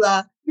women who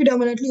are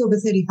predominantly over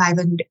 35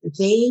 and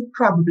they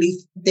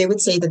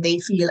would say that they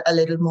feel a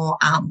little more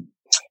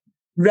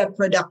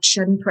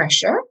reproduction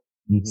pressure.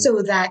 Mm-hmm.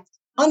 So that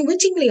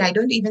unwittingly, I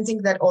don't even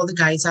think that all the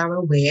guys are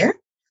aware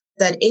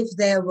that if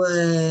there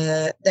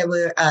were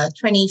a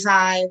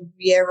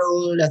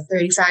 25-year-old, a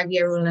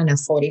 35-year-old, and a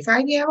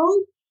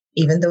 45-year-old,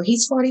 even though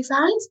he's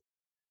 45,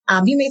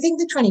 you may think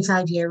the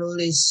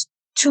 25-year-old is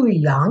too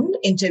young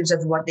in terms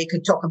of what they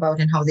could talk about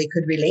and how they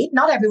could relate.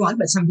 Not everyone,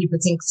 but some people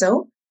think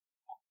so.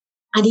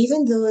 And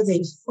even though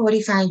the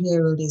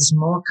 45-year-old is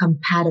more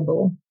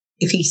compatible,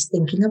 if he's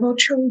thinking about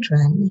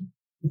children,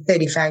 the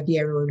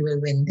 35-year-old will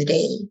win the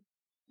day.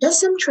 There's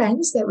some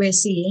trends that we're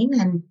seeing.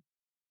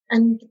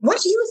 And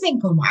what do you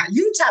think, Omar?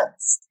 You tell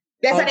us.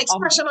 There's an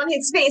expression on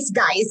his face,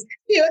 guys.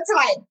 You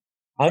tell it.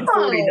 I'm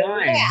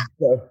 49. Yeah.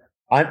 So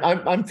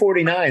I'm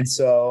 49,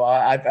 so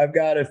I've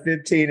got a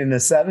 15 and a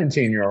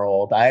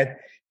 17-year-old.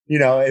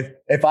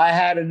 If I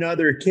had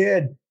another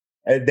kid,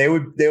 they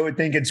would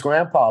think it's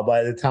grandpa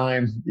by the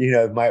time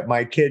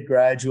my kid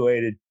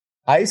graduated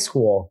high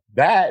school.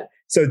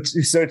 So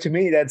to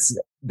me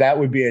that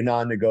would be a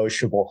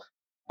non-negotiable.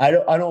 I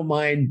don't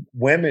mind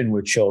women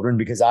with children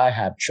because I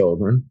have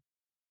children.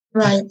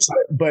 Right.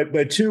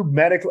 But two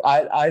medical,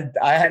 I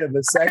had a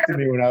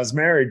vasectomy when I was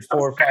married 4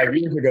 or 5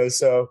 years ago.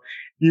 So,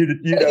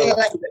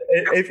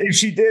 if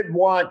she did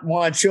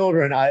want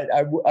children,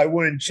 I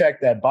wouldn't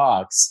check that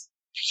box.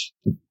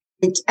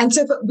 And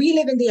so we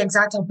live in the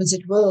exact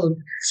opposite world.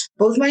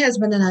 Both my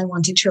husband and I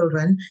wanted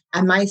children.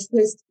 And my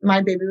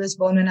baby was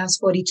born when I was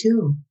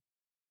 42.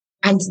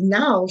 And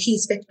now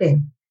he's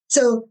 15.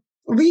 So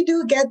we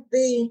do get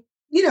the,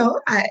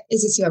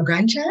 is this your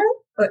grandchild?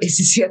 Or is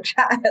this your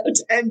child?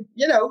 And,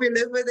 we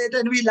live with it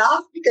and we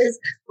laugh because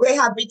we're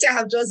happy to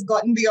have just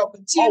gotten the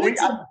opportunity.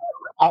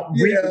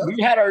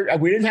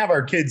 We didn't have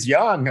our kids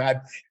young.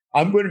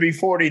 I'm going to be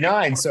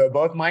 49. So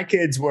both my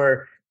kids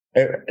were,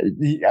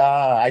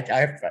 I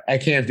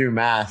can't do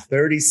math,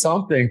 30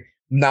 something.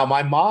 Now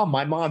my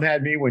mom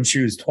had me when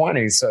she was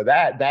 20. So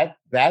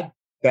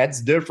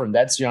that's different.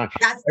 That's young.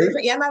 That's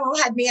different. Yeah. My mom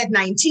had me at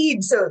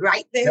 19. So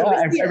right there.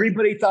 Yeah,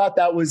 everybody thought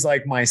that was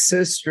like my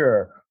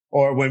sister.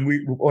 Or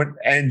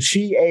and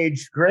she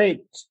aged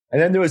great.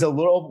 And then there was a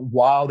little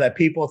while that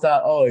people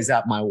thought, oh, is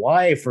that my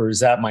wife or is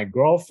that my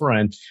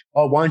girlfriend?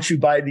 Oh, why don't you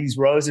buy these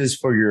roses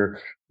for your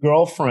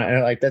girlfriend?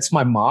 And that's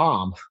my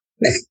mom.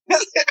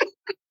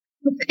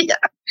 Yeah.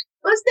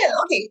 But still,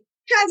 okay.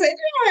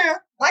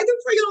 I do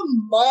for your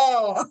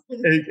mom.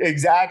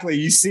 Exactly.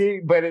 You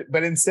see,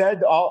 but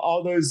instead,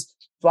 all those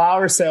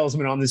flower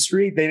salesmen on the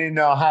street, they didn't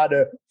know how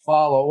to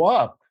follow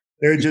up.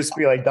 They would just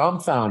be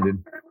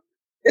dumbfounded.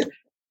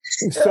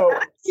 So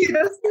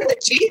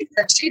she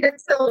did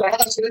so well.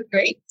 She was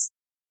great.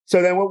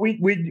 So then what we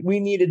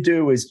need to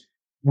do is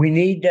we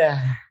need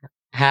to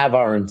have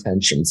our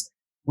intentions.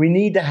 We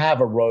need to have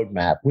a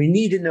roadmap. We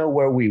need to know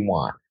where we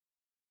want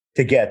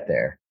to get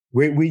there.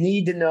 We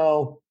need to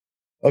know,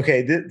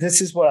 okay,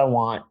 this is what I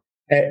want.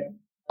 A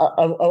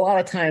lot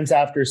of times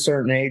after a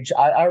certain age,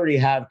 I already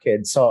have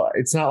kids. So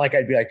it's not like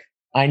I'd be like,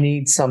 I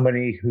need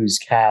somebody who's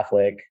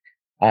Catholic.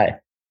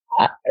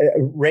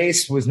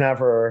 Race was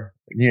never,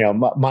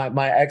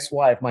 my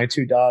ex-wife, my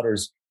 2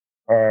 daughters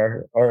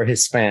are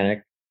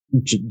Hispanic,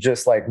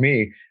 just like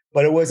me.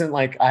 But it wasn't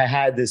like I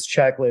had this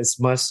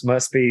checklist,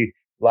 must be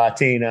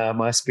Latina,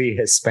 must be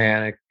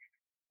Hispanic.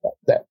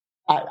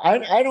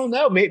 I don't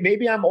know.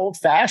 Maybe I'm old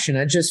fashioned.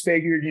 I just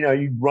figured,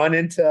 you'd run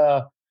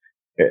into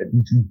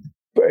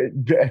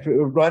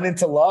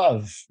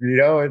love,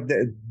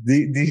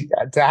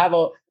 to have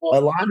a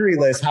laundry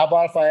list. How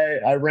about if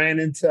I ran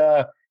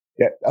into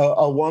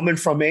a woman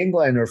from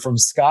England or from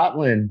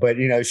Scotland, but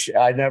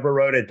I never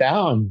wrote it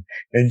down,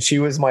 and she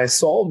was my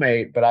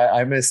soulmate, but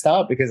I missed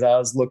out because I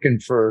was looking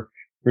for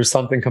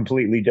something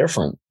completely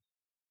different.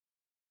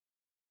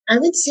 I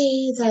would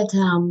say that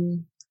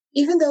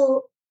even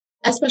though,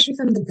 especially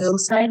from the girl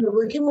side, we're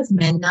working with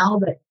men now,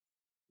 but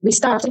we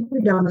started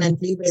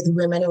predominantly with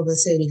women over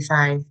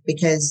 35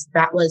 because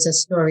that was a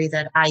story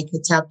that I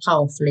could tell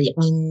powerfully.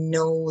 I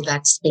know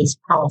that space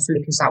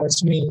powerfully because that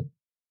was me.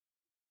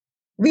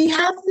 We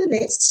have the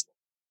list,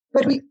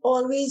 but we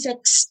always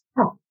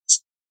expect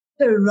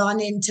to run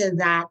into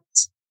that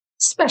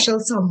special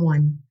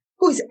someone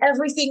who's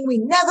everything we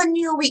never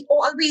knew we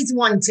always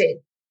wanted.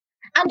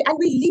 And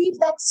we leave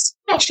that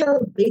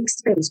special big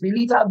space. We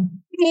leave a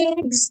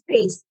big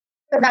space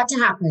for that to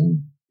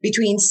happen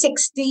between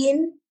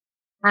 16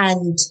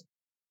 and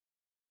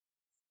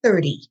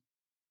 30.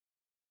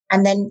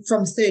 And then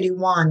from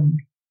 31,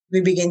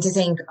 we begin to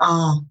think,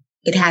 oh,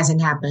 it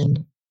hasn't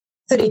happened.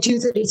 32,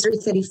 33,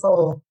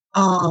 34.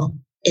 Oh,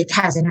 it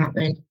hasn't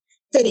happened.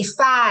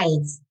 35.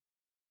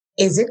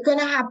 Is it going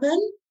to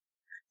happen?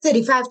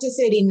 35 to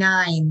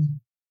 39.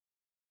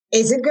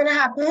 Is it going to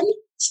happen?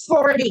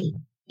 40.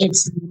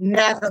 It's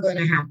never going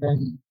to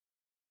happen.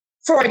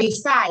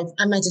 45.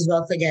 I might as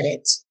well forget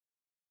it.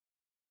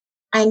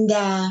 And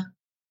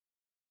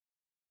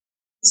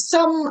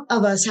some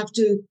of us have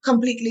to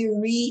completely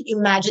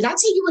reimagine. I'd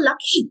say you were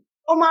lucky,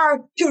 Omar,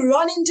 to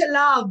run into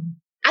love.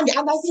 And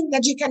I think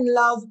that you can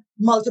love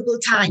multiple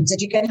times,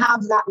 that you can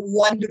have that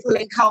wonderful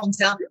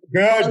encounter.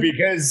 Good,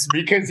 because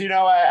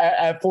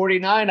at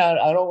 49, I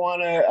don't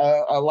want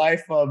a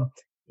life of,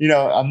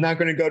 I'm not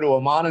going to go to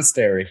a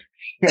monastery.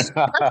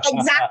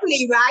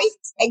 Exactly, right?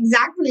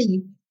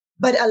 Exactly.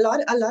 But a lot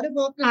of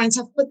our clients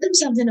have put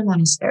themselves in a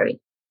monastery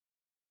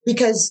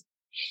because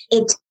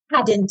it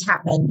hadn't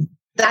happened.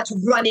 That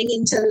running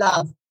into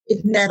love,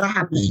 it never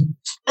happened.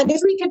 And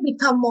if we could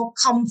become more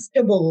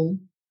comfortable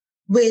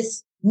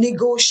with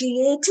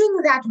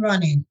negotiating that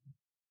run-in,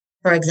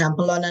 for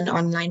example, on an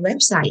online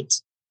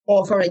website,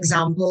 or for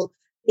example,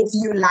 if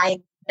you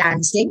like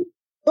dancing,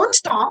 don't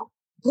stop,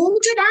 go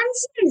to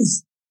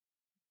dances.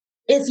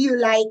 If you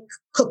like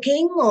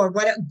cooking or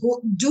whatever,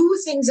 go do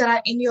things that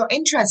are in your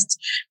interest.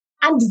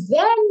 And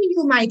then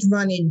you might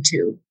run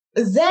into,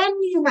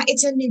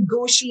 it's a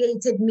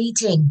negotiated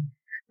meeting.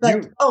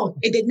 But,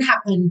 it didn't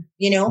happen,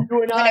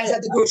 when I was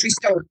at the grocery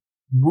store.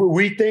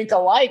 We think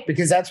alike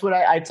because that's what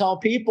I tell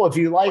people. If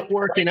you like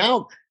working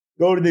out,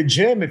 go to the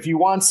gym. If you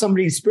want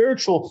somebody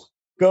spiritual,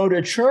 go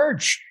to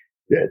church.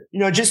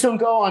 Just don't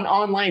go on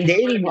online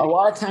dating. A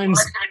lot of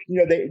times,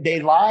 they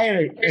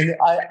lie. And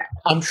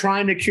I'm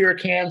trying to cure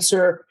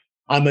cancer.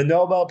 I'm a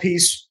Nobel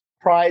Peace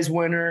Prize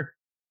winner.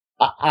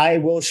 I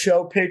will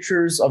show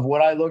pictures of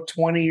what I looked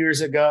 20 years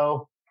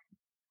ago.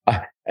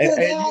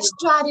 There are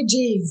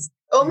strategies.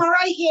 Omar,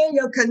 I hear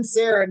your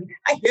concern.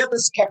 I hear the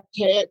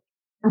skeptic.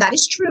 That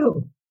is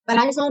true. But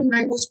I found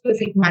my most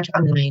perfect match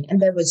online, and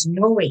there was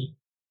no way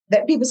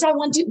that people say, I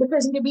want the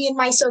person to be in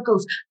my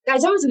circles.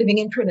 Guys, I was living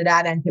in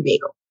Trinidad and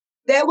Tobago.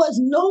 There was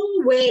no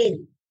way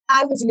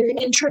I was living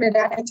in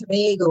Trinidad and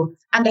Tobago,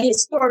 and the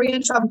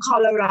historian from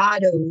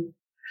Colorado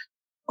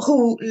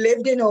who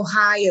lived in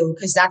Ohio,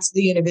 because that's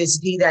the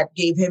university that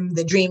gave him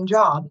the dream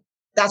job.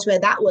 That's where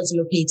that was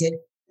located.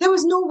 There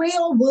was no way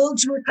our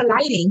worlds were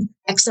colliding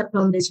except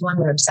on this one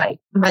website.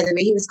 And by the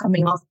way, he was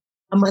coming off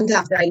a month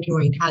after I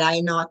joined, had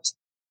I not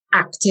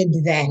acted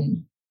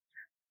then.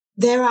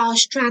 There are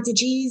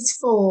strategies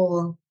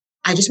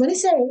I just want to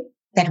say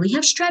that we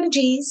have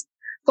strategies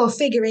for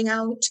figuring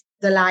out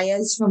the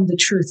liars from the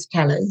truth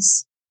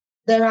tellers.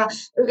 Let me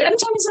tell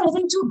you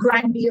something too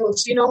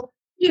grandiose,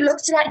 he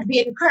looks like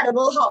the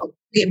Incredible Hulk.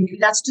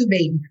 That's too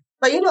big.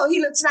 But, he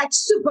looks like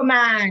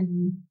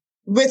Superman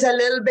with a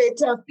little bit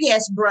of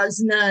Pierce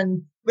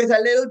Brosnan, with a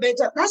little bit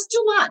of, that's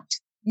too much.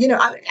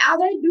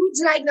 Other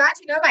dudes like that,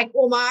 like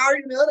Omar,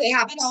 they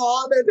have it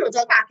all, the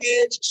total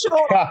package.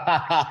 Sure.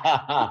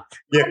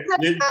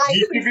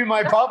 You can be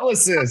my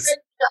publicist.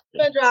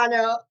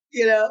 Medrano,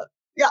 your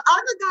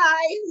other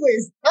guy who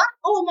is not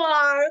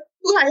Omar,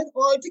 who has it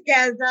all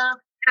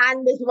together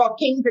and is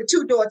rocking the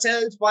two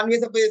daughters, one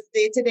with a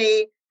birthday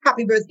today.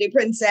 Happy birthday,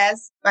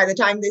 princess. By the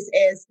time this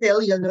airs,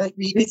 still, you'll know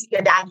we see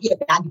your dad here,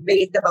 dad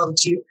raved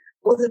about you.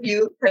 Both of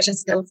you,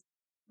 precious skills.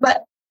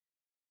 But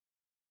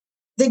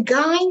the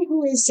guy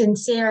who is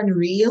sincere and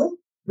real,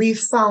 we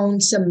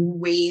found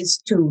some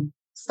ways to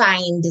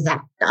find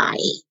that guy.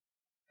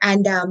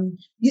 And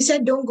you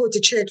said don't go to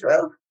church.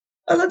 Well,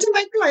 a lot of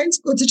my clients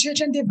go to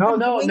church and they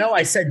No.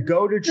 I said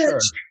go to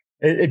church.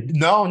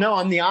 No,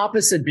 I'm the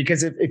opposite.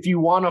 Because if you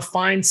want to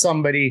find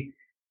somebody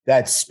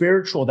that's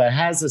spiritual, that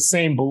has the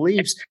same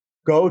beliefs,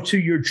 go to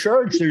your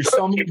church. There's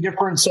so many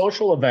different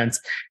social events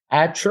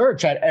at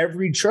church, at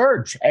every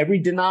church, every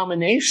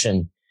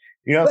denomination.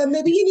 But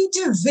maybe you need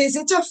to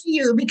visit a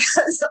few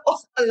because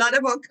a lot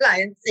of our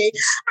clients say,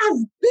 I've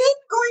been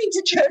going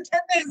to church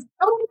and there's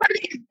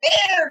nobody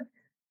there.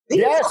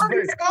 Yes,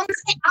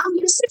 I'm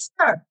your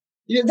sister.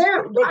 You're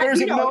there. But there's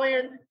a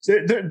million.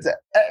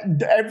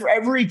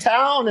 Every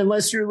town,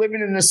 unless you're living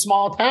in a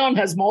small town,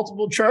 has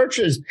multiple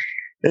churches.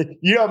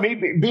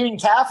 Me being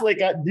Catholic,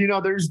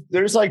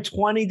 there's like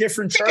 20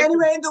 different churches.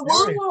 Anywhere in the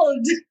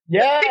world.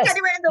 Yes.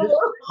 Anywhere in the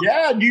world.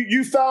 Yeah,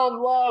 you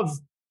found love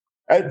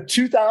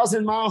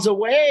 2,000 miles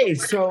away.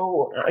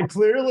 So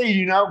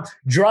clearly,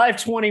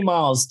 drive 20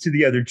 miles to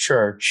the other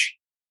church.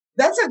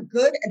 That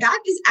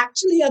is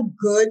actually a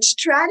good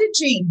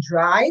strategy.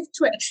 Drive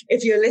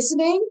if you're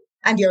listening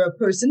and you're a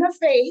person of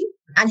faith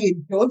and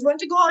you don't want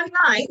to go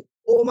online,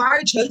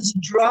 Omar just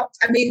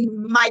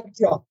mic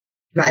drop.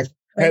 Drive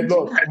Hey,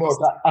 look,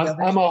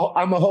 I'm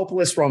a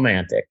hopeless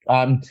romantic.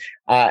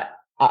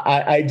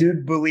 I do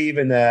believe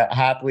in the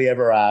happily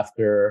ever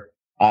after.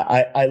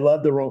 I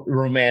love the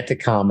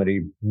romantic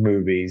comedy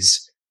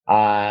movies.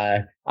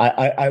 I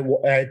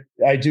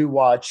do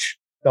watch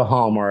the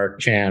Hallmark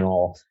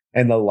Channel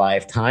and the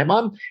Lifetime.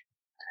 I'm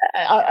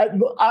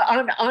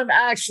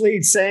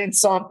actually saying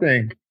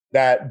something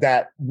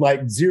that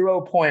like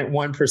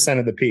 0.1%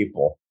 of the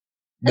people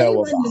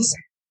know about me.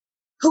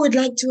 Who would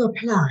like to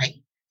apply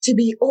to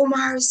be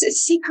Omar's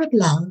secret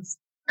love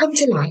come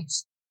to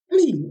life,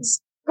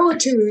 please go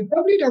to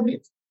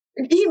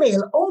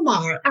email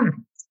Omar.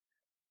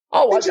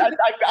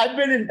 I've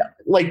been in,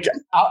 like,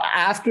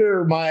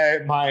 after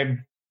my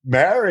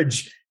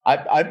marriage,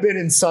 I've been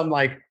in some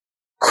like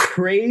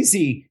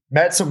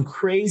met some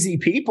crazy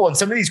people, and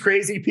some of these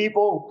crazy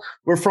people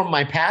were from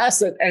my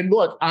past. And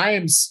look,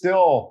 I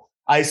still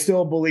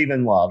believe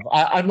in love.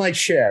 I'm like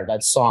Cher,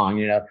 that song,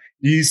 do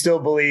you still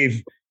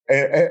believe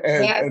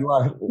in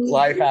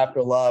life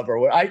after love, or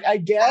what? I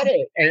get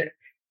it.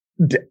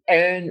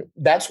 And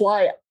that's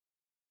why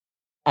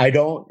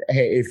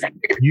if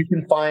you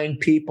can find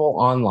people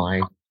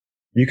online,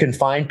 you can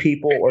find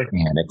people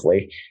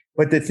organically.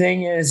 But the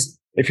thing is,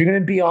 if you're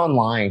going to be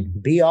online,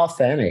 be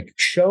authentic,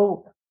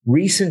 show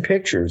recent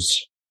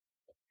pictures.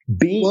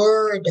 If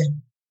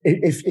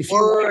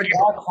you like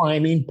rock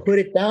climbing, put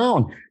it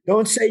down.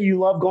 Don't say you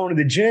love going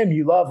to the gym,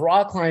 you love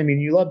rock climbing,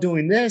 you love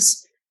doing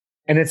this,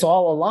 and it's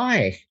all a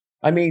lie.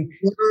 I mean,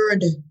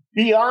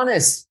 be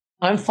honest.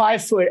 I'm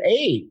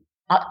 5'8".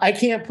 I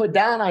can't put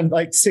down. I'm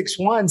like 6'1",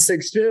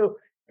 6'2".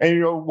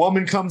 And a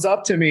woman comes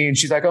up to me and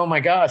she's like, "Oh my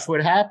gosh,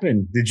 what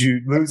happened? Did you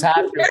lose half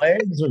your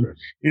legs?" Or,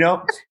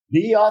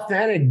 be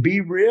authentic,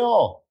 be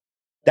real.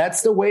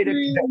 That's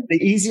the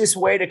easiest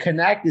way to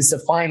connect is to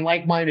find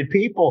like-minded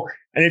people.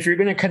 And if you're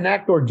going to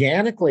connect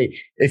organically,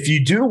 if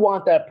you do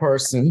want that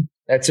person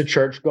that's a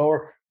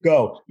churchgoer,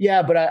 go.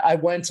 Yeah, but I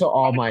went to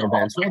all my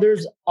events. Well,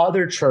 there's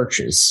other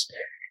churches.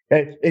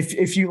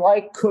 If you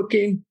like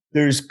cooking,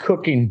 there's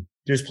cooking.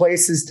 There's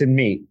places to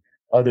meet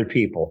other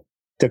people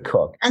to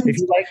cook. And if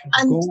you like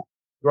food,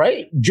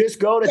 right, just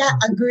go to. Yeah,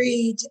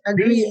 agreed.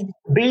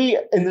 Be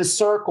in the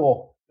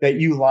circle that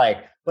you like.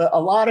 But a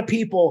lot of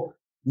people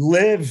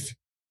live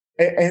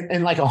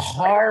in like a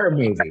horror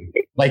movie.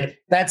 Like,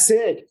 that's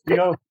it.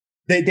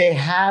 They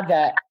have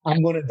that,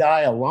 I'm going to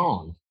die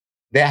alone.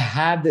 They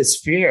have this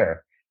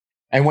fear.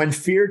 And when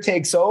fear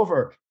takes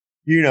over,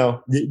 you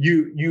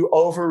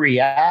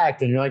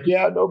overreact and you're like,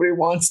 yeah, nobody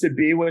wants to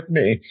be with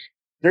me.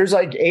 There's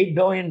like 8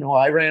 billion. Well,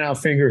 I ran out of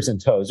fingers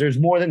and toes. There's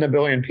more than 1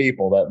 billion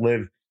people that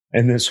live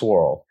in this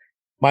world.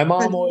 My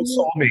mom always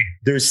told me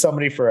there's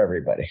somebody for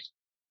everybody.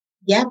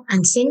 Yeah.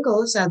 And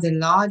singles are the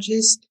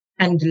largest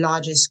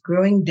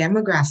growing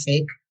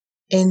demographic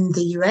in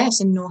the US,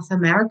 in North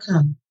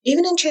America,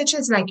 even in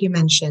churches, like you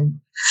mentioned.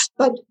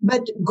 But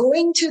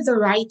going to the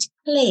right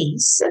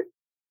place,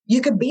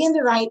 you could be in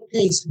the right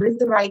place with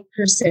the right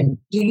person.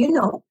 Do you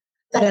know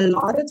that a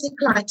lot of the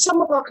clients,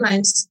 some of our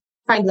clients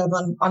find love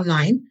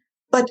online,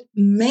 but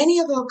many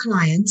of our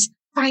clients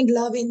find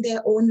love in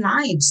their own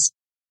lives.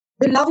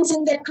 The love is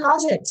in their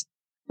closet,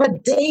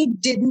 but they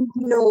didn't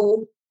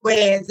know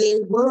where they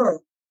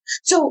were.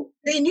 So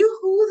they knew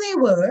who they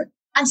were,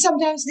 and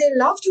sometimes they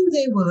loved who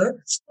they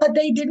were, but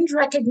they didn't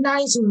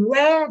recognize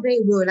where they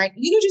were. Like,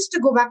 just to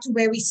go back to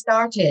where we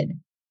started.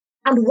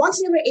 And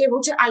once they were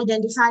able to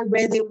identify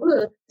where they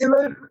were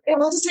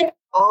able to say,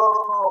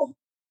 oh,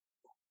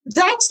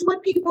 that's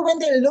what people, when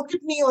they look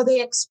at me or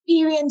they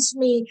experience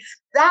me,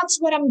 that's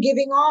what I'm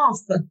giving off.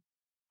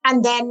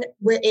 And then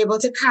we're able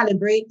to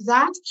calibrate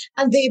that,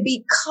 and they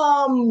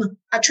become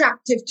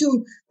attractive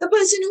to the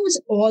person who's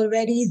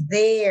already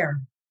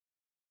there.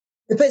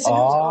 The person who's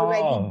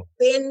already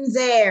been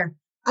there.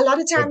 A lot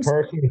of times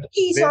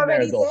he's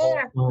already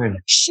there.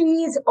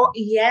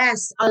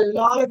 Yes, a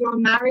lot of our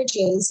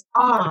marriages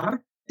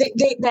are,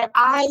 their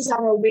eyes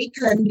are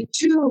awakened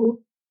to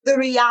the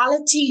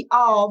reality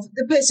of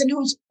the person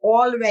who's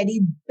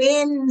already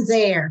been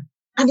there.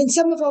 And in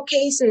some of our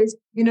cases,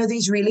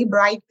 these really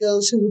bright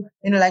girls who,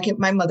 like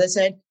my mother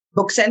said,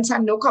 book sense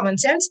and no common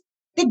sense,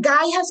 the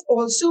guy has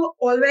also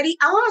already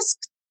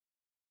asked.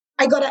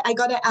 I got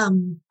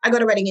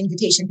a wedding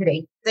invitation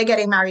today. They're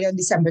getting married on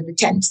December the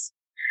 10th.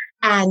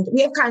 And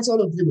we have clients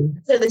all over the world.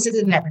 So this is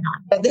in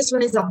Lebanon, but this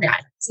one is on the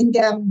islands. And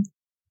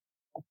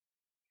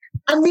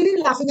I'm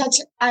really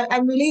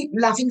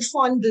laughing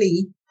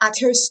fondly at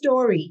her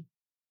story,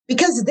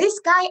 because this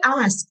guy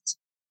asked,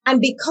 and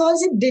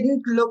because it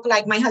didn't look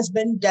like, my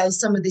husband does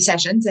some of the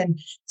sessions, and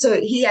so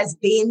he has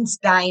Dane's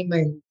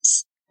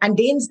Diamonds. And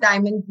Dane's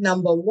Diamond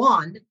number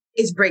 1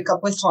 is break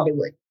up with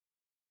Hollywood.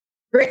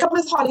 Break up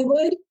with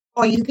Hollywood,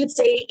 or you could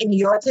say in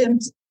your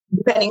terms,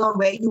 depending on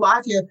where you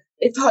are,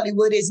 if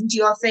Hollywood isn't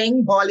your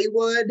thing,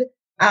 Bollywood,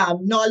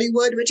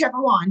 Nollywood,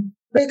 whichever one,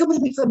 break up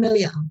with the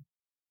familiar.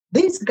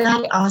 This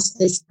guy asked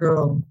this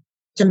girl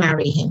to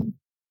marry him.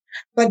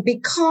 But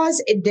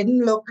because it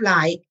didn't look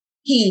like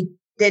he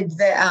did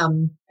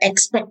the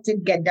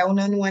expected get down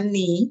on one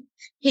knee,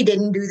 he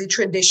didn't do the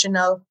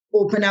traditional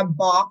open a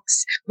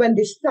box when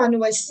the sun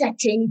was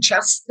setting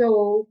just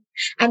so.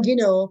 And,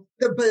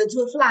 the birds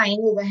were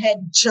flying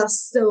overhead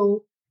just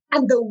so.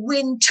 And the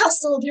wind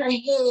tousled her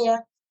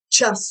hair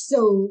just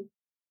so.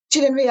 She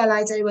didn't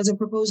realize that it was a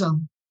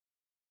proposal.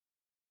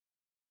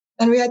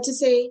 And we had to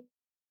say,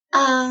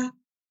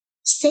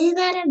 say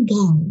that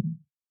again.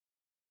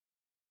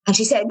 And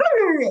she said,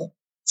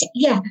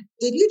 yeah,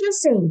 did you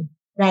just say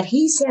that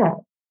he said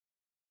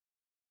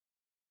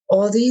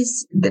for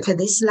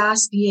this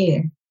last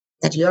year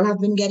that you all have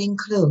been getting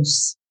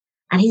close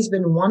and he's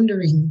been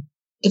wondering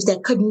if there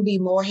couldn't be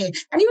more here?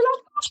 And you were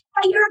like,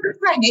 oh, you're a good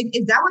friend.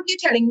 Is that what you're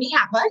telling me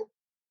happened?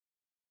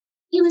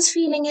 He was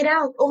feeling it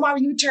out. Omar,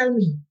 you tell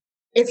me.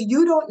 If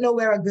you don't know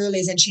where a girl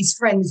is and she's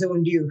friend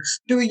zoned you,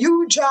 do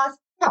you just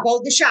pop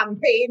out the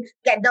champagne,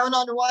 get down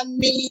on one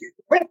knee,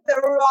 rip the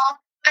rock,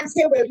 and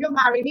say, will you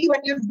marry me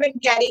when you've been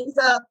getting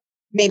the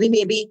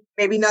maybe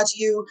not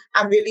you.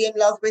 I'm really in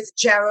love with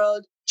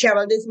Gerald.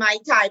 Gerald is my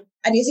type.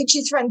 And you think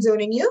she's friend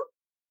zoning you?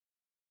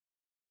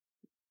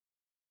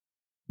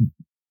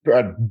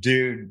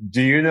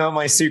 Do you know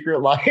my secret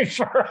life?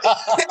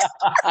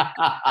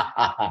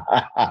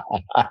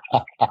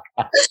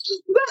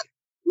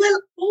 Well,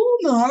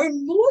 Omar,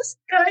 most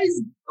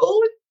guys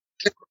don't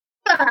do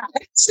that.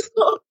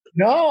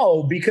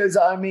 No, because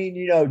I mean,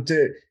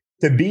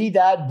 to be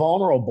that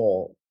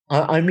vulnerable.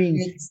 I mean,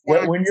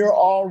 exactly. When you're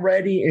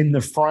already in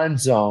the friend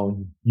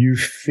zone, you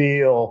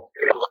feel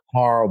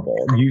horrible.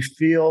 You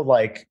feel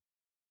like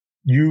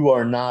you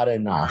are not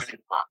enough.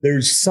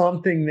 There's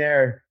something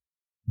there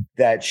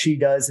that she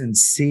doesn't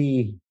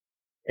see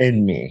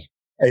in me.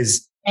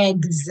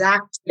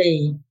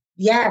 Exactly.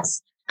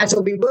 Yes. And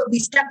so we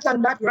stepped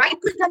on that right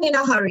quick and in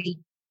a hurry.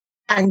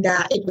 And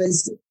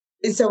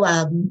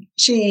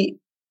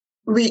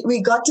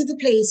we got to the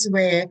place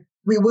where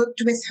we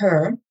worked with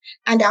her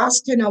and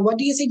asked her, now, what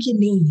do you think you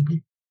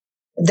need?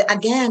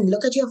 Again,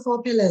 look at your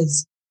 4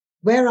 pillars.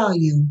 Where are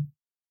you?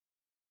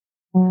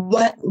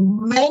 When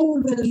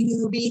will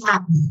you be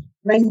happy?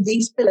 When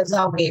these pillars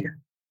are where?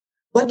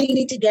 What do you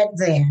need to get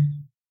there?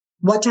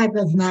 What type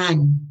of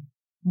man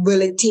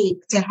will it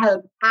take to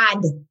help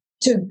add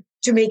to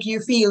make you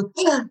feel,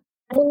 yeah.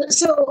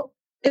 So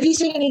if you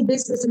say you need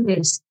this and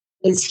this,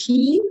 is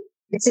he,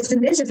 it's this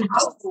and this, is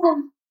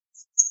helpful.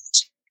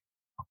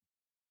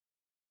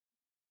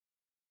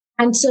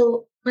 And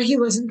so, but he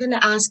wasn't going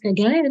to ask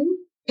again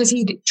because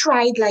he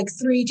tried like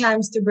 3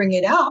 times to bring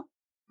it up.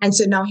 And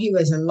so now he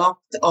was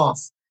locked off.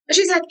 And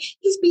she's like,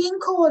 he's being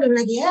cold. I'm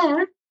like,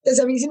 yeah, there's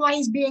a reason why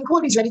he's being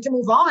cold. He's ready to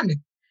move on.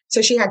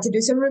 So she had to do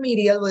some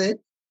remedial work.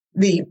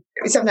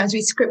 Sometimes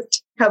we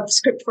help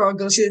script for a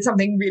girl. She did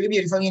something really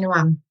beautiful. You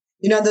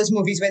know those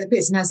movies where the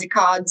person has the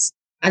cards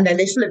and then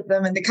they flip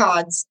them and the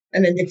cards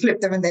and then they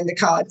flip them and then the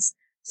cards.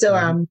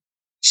 So,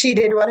 she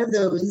did one of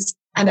those.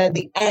 And at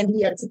the end,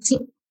 he had to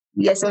tick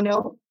yes or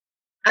no.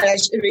 And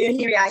she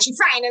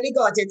finally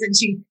got it and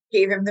she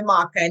gave him the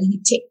marker and he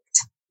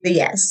ticked the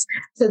yes.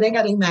 So they're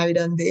getting married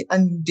on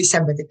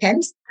December the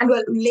 10th. And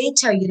well,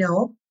 later,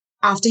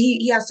 after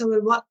he asked her,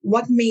 well,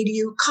 what made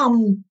you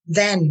come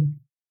then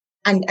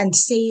and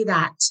say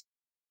that?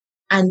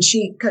 And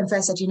she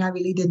confessed that, I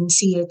really didn't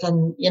see it.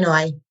 And,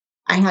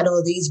 I had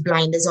all these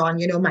blinders on,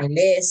 my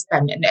list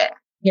and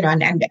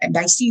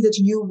I see that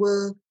you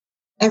were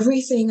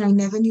everything I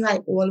never knew I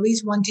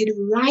always wanted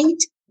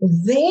right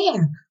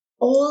there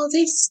all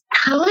this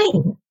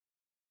time.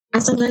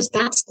 And sometimes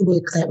that's the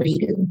work that we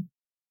do.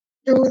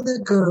 Show the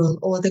girl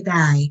or the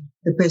guy,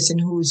 the person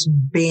who's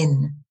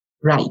been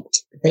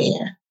right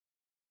there.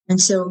 And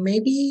so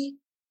maybe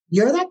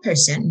you're that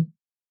person.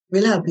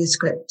 We'll help you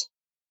script.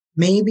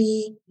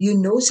 Maybe you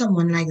know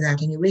someone like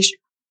that and you wish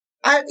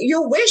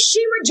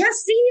she would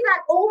just see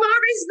that Omar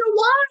is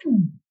the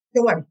one.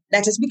 Don't worry.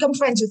 Let us become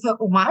friends with her,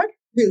 Omar.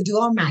 We'll do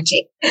our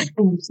magic. And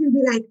she'll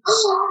be like,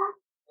 oh,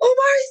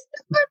 Omar is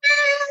the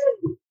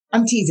man.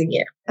 I'm teasing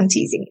you.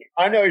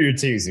 I know you're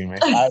teasing me.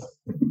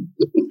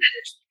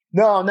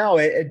 No.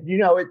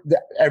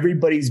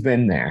 Everybody's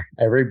been there.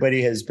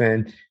 Everybody has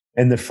been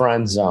in the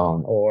friend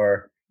zone,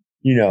 or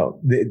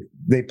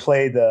they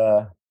play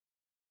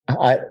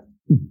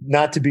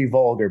not to be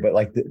vulgar, but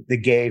like the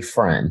gay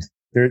friend.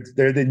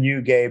 They're the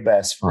new gay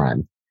best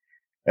friend.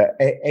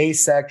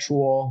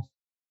 Asexual.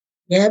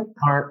 Yep.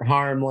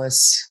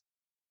 Harmless.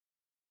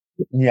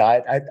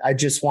 Yeah, I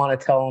just want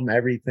to tell them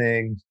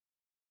everything,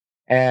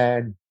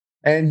 and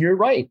you're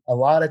right a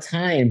lot of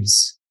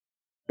times.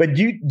 But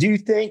do you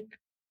think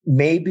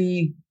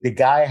maybe the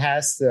guy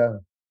has to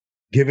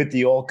give it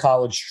the old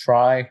college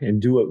try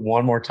and do it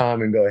one more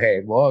time and go,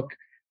 hey, look,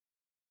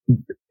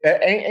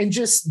 and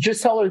just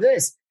tell her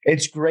this.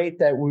 It's great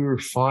that we were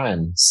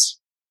friends,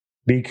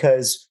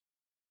 because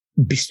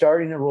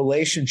starting a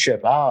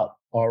relationship out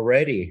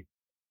already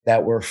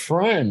that we're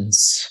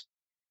friends,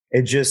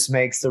 it just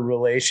makes the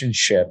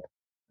relationship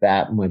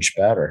that much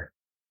better.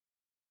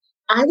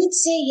 I would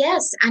say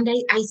yes. And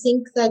I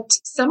think that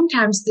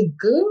sometimes the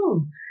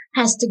girl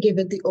has to give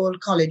it the old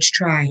college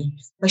try,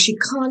 but she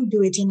can't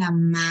do it in a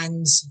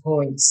man's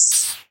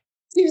voice.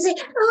 You say,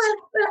 oh,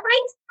 well,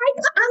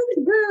 I'm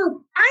the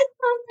girl. I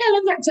can't tell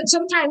him that. So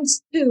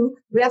sometimes, too,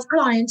 we have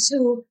clients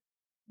who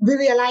we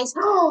realize,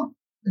 oh,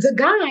 the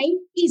guy,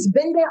 he's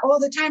been there all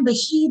the time, but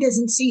he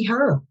doesn't see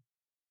her.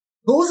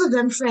 Both of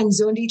them friend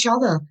zoned each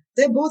other.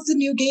 They're both the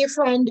new gay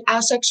friend,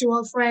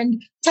 asexual friend,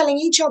 telling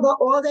each other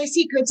all their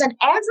secrets. And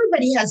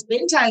everybody has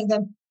been telling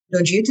them,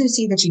 don't you two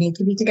see that you need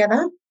to be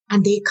together?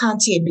 And they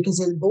can't see it because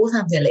they both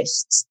have their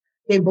lists.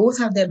 They both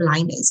have their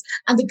blinders.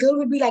 And the girl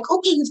would be like,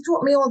 okay, you've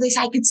taught me all this.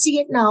 I could see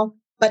it now,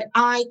 but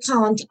I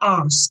can't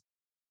ask.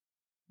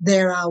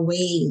 There are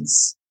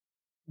ways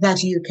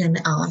that you can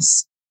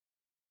ask.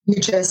 You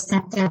just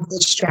have to have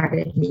the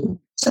strategy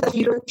so that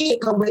you don't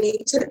take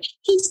away. So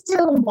he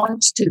still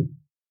wants to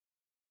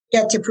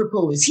get to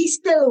propose. He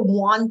still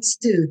wants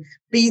to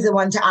be the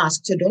one to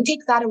ask. So don't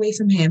take that away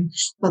from him.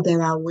 But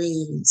there are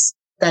ways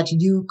that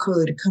you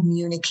could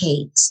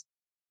communicate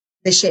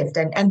the shift.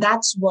 And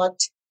that's what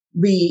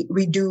we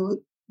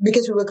do,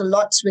 because we work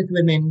lots with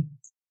women.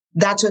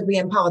 That's what we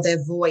empower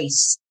their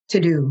voice to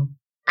do.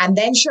 And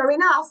then sure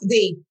enough,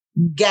 they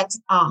get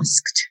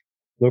asked.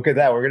 Look at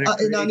that. We're going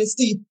to in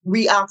honesty,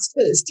 we asked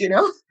first,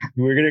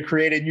 We're going to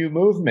create a new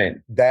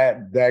movement.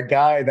 That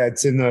guy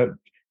that's in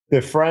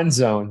the friend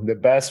zone, the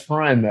best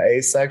friend, the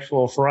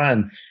asexual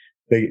friend,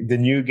 the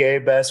new gay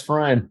best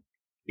friend.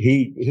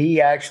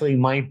 He actually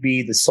might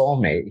be the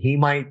soulmate. He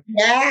might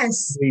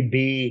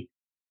be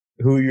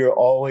who you're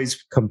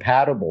always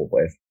compatible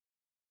with.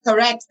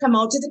 Correct. Come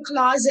out of the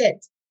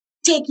closet.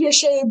 Take your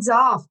shades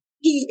off.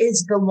 He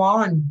is the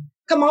one.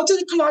 Come out of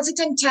the closet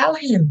and tell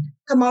him.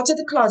 Come out of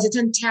the closet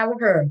and tell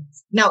her.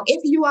 Now, if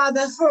you are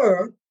the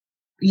her,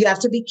 you have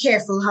to be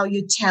careful how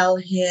you tell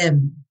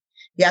him.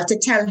 You have to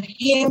tell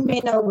him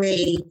in a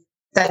way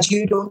that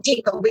you don't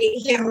take away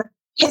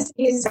his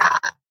desire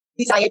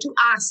to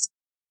ask.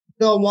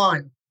 Go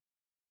on.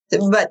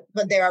 But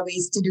there are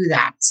ways to do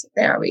that.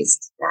 There are ways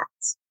to do that.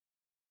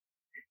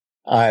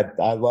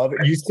 I love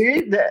it. You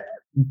see that?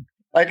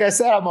 Like I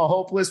said, I'm a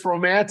hopeless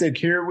romantic.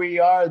 Here we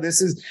are.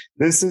 This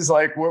is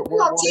like we're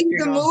watching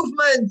the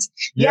movement.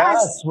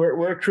 Yes,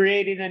 we're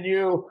creating a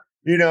new.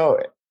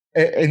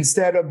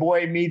 Instead of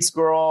boy meets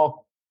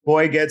girl,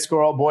 boy gets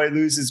girl, boy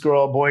loses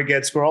girl, boy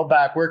gets girl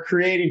back. We're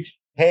creating.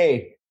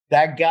 Hey,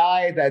 that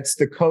guy that's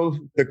the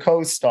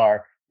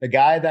co-star, the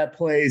guy that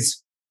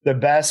plays the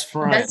best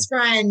friend. Best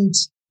friend.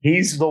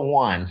 He's the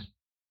one.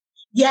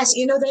 Yes,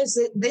 there's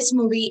this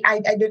movie. I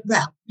did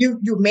well.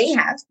 You may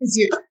have because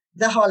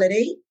The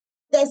Holiday.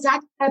 There's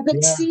that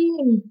epic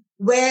scene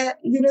where,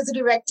 the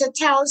director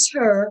tells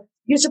her,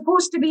 you're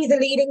supposed to be the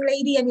leading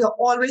lady and you're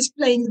always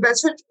playing the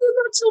best friend. Oh,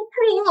 that's so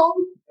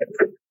proud.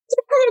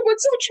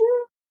 That's so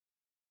true.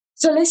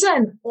 So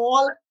listen,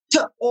 all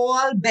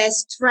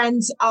best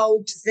friends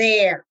out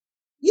there.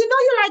 You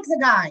like the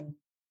guy.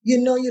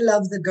 You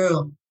love the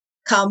girl.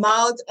 Come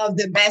out of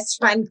the best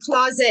friend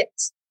closet.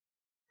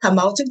 Come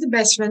out of the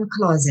best friend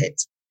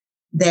closet.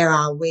 There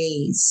are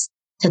ways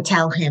to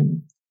tell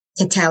him,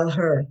 to tell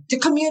her, to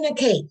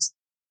communicate.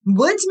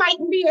 Words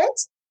mightn't be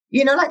it.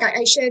 Like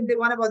I shared the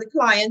one about the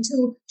client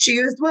who she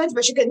used words,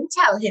 but she couldn't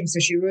tell him, so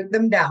she wrote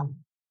them down.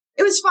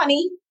 It was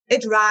funny.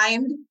 It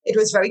rhymed. It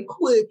was very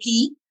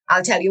quirky.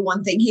 I'll tell you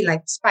one thing. He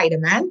liked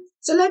Spider-Man.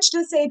 So let's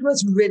just say it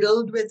was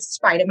riddled with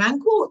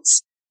Spider-Man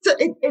quotes. So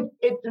it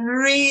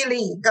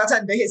really got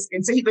under his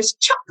skin. So he was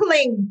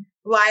chuckling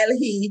while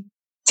he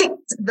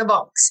ticked the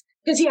box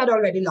because he had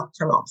already locked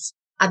her off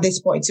at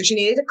this point. So she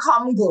needed to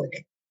come good.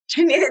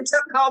 She needed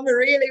to come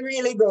really,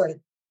 really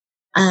good.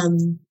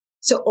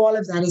 So all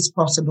of that is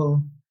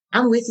possible.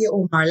 I'm with you,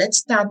 Omar. Let's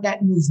start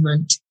that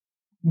movement.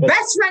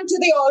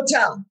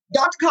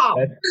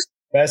 Bestfriendtothealtar.com.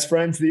 Best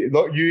friends.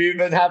 Look, you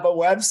even have a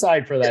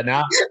website for that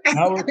now.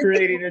 Now we're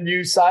creating a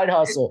new side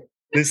hustle.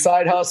 This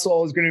side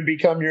hustle is going to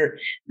become your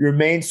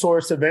main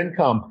source of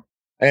income.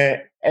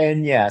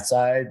 And yes,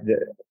 I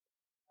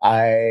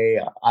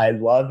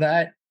love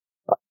that.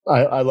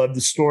 I love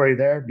the story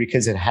there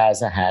because it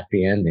has a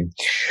happy ending.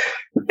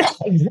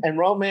 And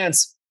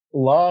romance,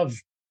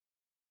 love,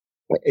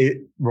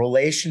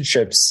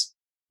 relationships,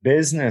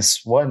 business,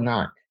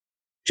 whatnot.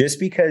 Just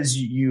because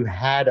you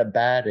had a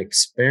bad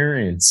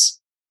experience,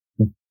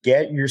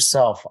 get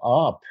yourself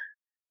up.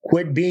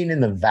 Quit being in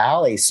the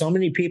valley. So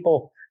many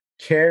people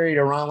carry it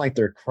around like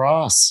their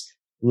cross.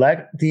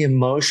 Let the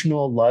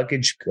emotional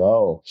luggage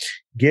go.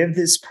 Give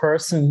this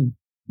person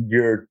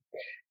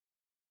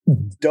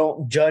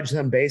don't judge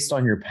them based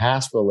on your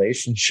past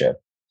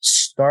relationship.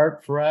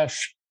 Start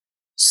fresh.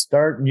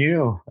 Start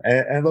new.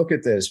 And look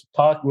at this.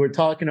 We're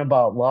talking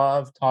about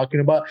love,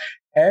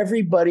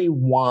 everybody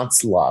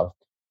wants love.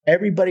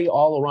 Everybody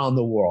all around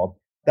the world.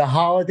 The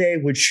holiday,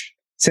 which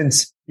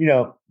since,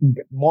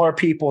 more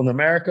people in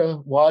America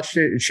watched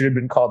it, it should have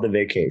been called the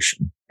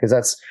vacation because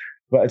that's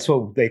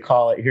what they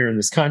call it here in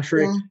this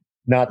country,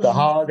 not the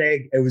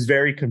holiday. It was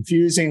very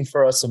confusing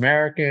for us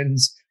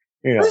Americans.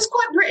 It was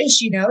quite British,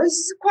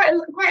 It's quite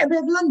a bit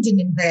of London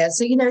in there.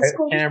 So, it's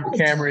called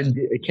Cameron.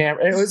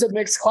 It was a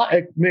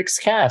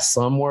mixed cast.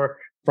 Some were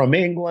from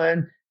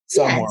England,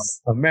 some were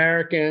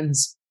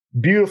Americans.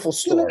 Beautiful The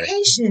story.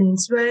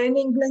 locations were in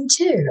England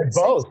too.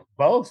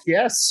 Both,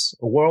 yes,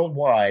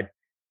 worldwide.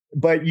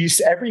 But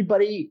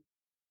everybody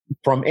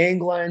from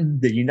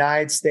England, the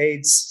United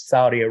States,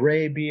 Saudi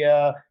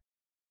Arabia,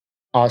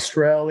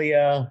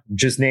 Australia,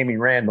 just naming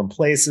random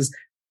places.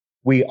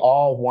 We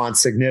all want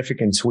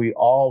significance. We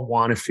all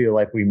want to feel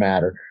like we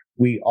matter.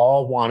 We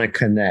all want to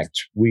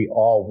connect. We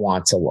all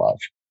want to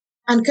love.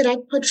 And could I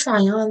put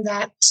fire on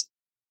that,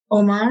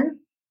 Omar?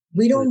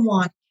 We don't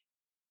want,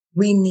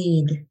 we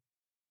need.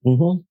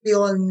 Mm-hmm. We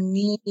all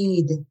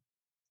need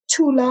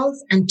to love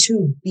and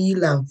to be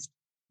loved.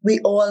 We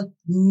all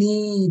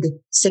need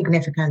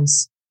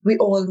significance. We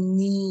all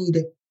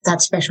need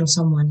that special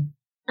someone.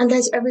 And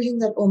guys, everything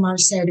that Omar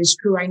said is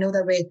true. I know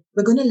that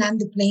we're going to land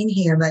the plane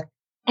here, but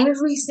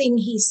everything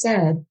he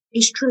said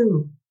is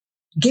true.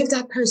 Give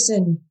that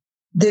person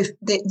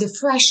the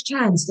fresh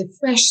chance, the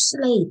fresh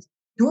slate.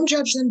 Don't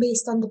judge them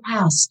based on the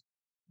past.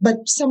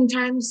 But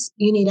sometimes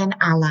you need an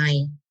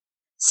ally.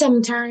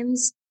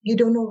 Sometimes you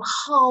don't know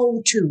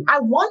how to. I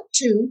want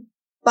to,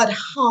 but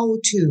how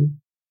to?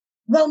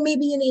 Well,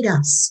 maybe you need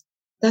us.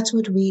 That's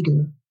what we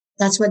do.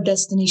 That's what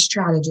Destiny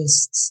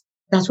Strategists,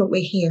 that's what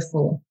we're here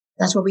for.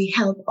 That's what we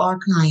help our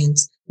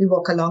clients. We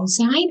walk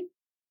alongside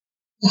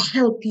to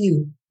help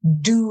you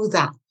do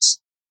that.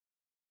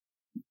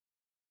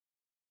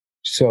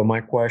 So my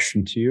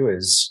question to you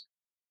is,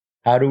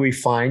 how do we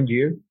find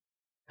you?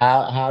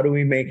 How do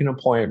we make an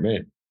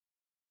appointment?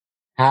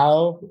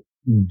 How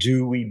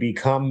do we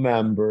become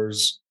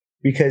members?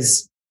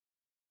 Because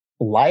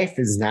life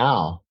is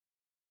now.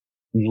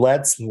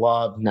 Let's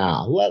love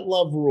now. Let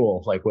love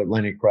rule, like what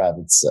Lenny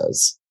Kravitz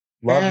says.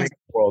 Love makes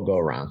the world go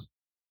around.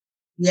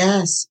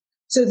 Yes.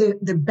 So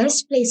the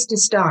best place to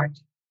start,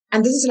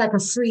 and this is like a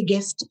free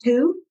gift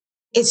too,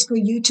 is for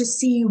you to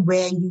see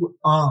where you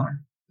are.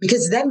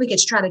 Because then we can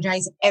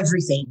strategize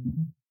everything.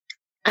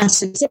 And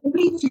so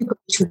simply if you go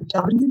to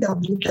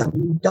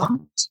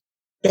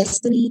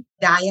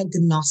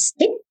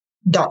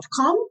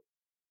www.destinydiagnostic.com,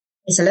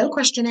 it's a little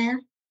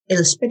questionnaire.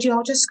 It'll spit you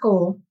out a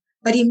score,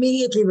 but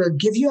immediately will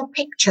give you a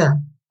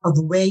picture of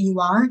where you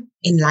are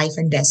in life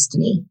and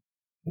destiny.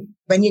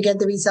 When you get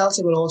the results,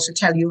 it will also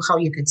tell you how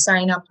you could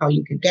sign up, how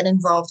you could get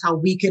involved, how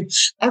we could,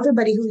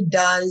 everybody who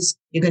does,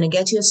 you're going to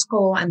get your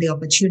score and the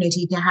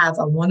opportunity to have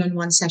a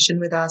one-on-one session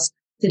with us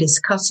to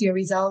discuss your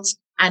results.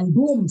 And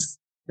boom,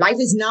 life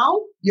is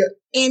now, you're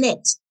in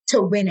it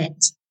to win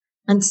it.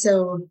 And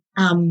so,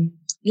 don't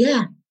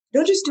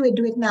just do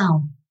it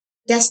now.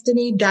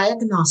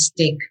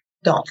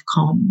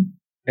 DestinyDiagnostic.com.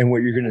 And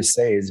what you're going to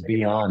say is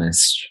be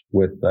honest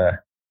with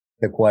the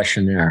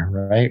questionnaire,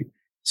 right?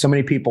 So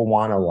many people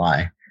want to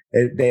lie.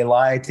 They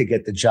lie to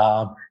get the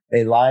job.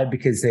 They lie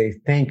because they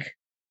think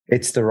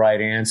it's the right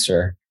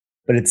answer,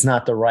 but it's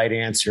not the right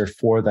answer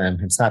for them.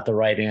 It's not the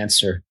right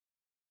answer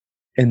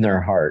in their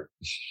heart.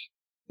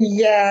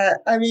 Yeah,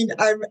 I mean,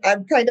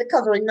 I'm kind of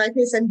covering my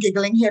face and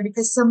giggling here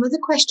because some of the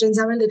questions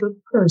are a little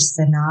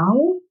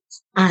personal,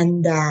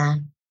 and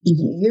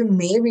you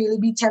may really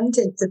be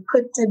tempted to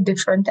put a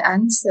different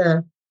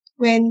answer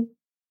when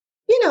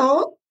you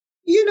know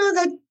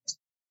that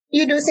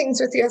you do things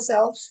with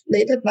yourself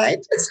late at night.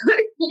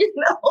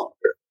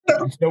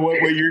 So what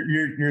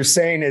you're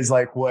saying is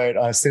like what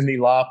Cyndi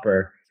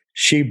Lauper,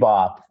 She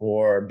Bop,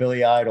 or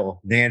Billy Idol,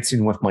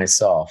 Dancing with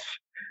Myself.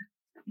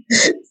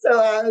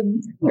 So,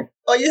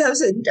 or you have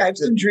certain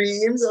types of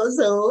dreams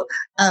also.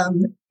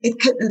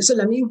 So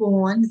let me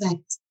warn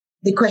that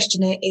the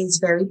questionnaire is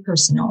very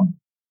personal,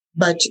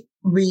 but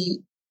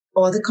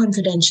all the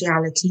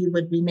confidentiality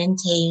would be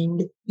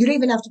maintained. You don't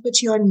even have to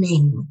put your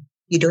name.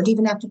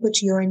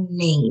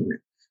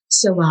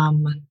 So,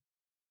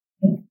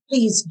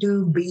 please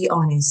do be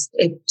honest.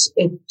 It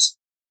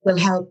will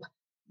help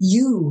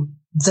you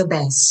the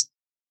best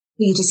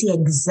for you to see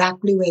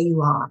exactly where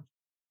you are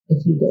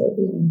if you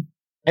do.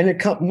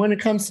 And when it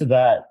comes to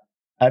that,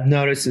 I've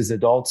noticed as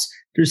adults,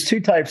 there's two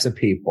types of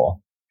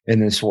people in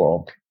this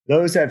world.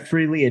 Those that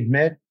freely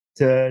admit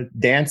to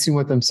dancing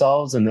with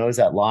themselves and those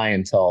that lie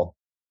and tell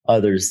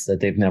others that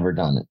they've never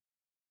done it.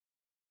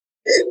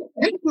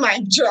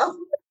 Mic drop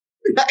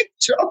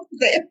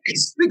there.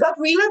 We got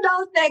real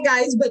adult there,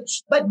 guys, but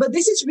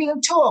this is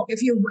real talk.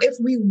 If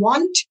we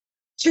want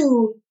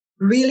to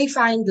really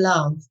find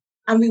love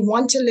and we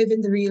want to live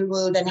in the real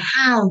world and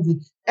have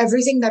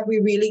everything that we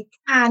really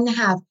can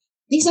have,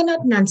 these are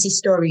not Nancy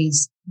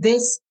stories.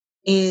 This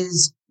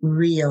is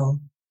real.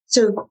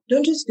 So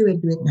don't just do it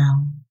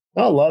now.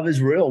 Oh, love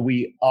is real.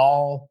 We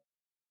all,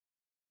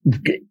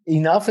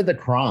 enough of the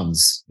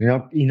crumbs,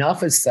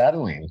 enough is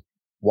settling.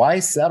 Why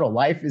settle?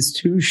 Life is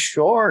too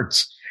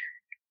short.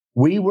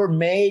 We were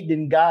made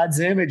in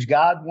God's image.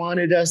 God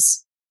wanted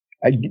us.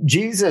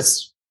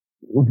 Jesus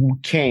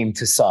came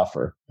to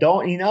suffer.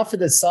 Enough of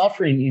the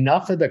suffering,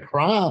 enough of the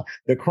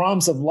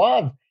crumbs of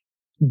love.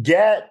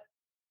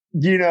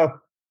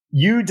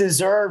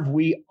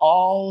 We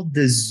all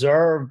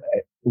deserve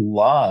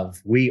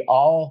love.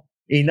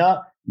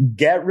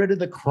 Get rid of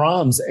the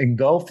crumbs and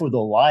go for the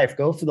life.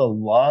 Go for the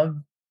love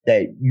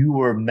that you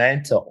were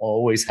meant to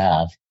always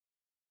have.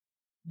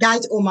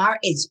 Guys, Omar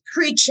is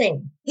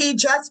preaching. He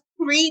just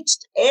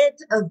preached it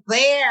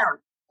there.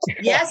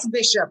 Yes,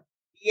 Bishop.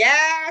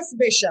 Yes,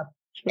 Bishop.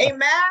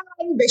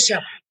 Amen,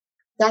 Bishop.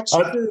 That's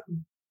true.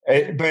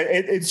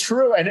 It's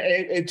true. And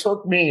it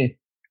took me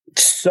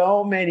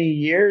so many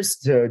years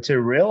to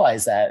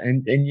realize that.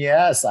 And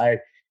yes,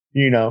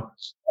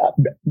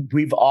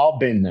 we've all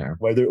been there,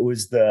 whether it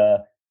was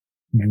the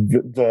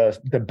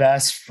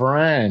best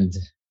friend,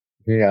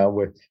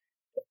 with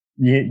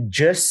you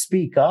just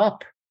speak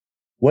up.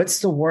 What's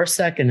the worst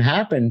that can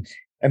happen?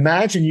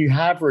 Imagine you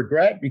have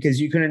regret because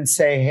you couldn't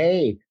say,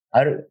 hey,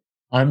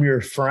 I'm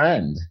your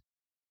friend,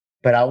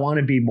 but I want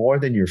to be more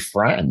than your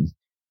friend.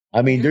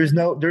 I mean, there's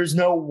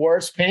no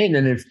worse pain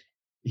than if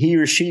he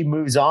or she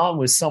moves on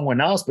with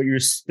someone else, but you're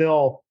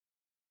still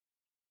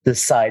the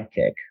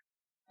sidekick.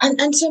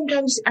 And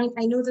sometimes I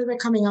know that we're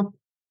coming up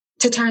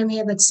to time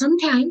here, but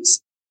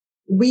sometimes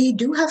we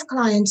do have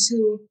clients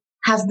who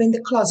have been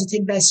the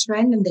closeted best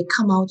friend and they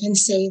come out and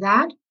say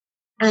that.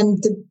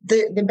 And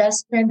the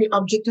best friend, the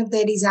object of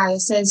their desire,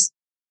 says,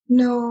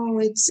 no,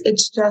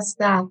 it's just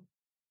that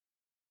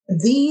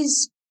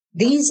these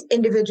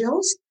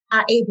individuals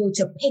are able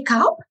to pick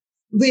up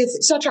with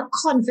such a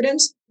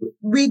confidence.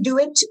 We do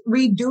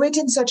it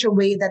in such a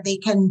way that they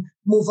can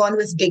move on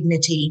with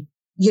dignity,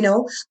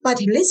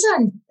 But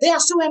listen, they are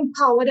so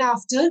empowered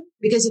after,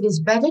 because it is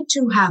better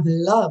to have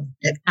loved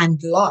and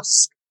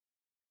lost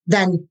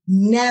than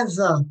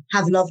never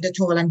have loved at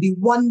all and be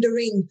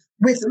wandering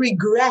with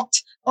regret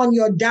on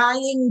your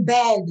dying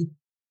bed.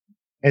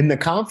 And the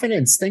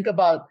confidence, think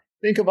about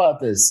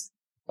this,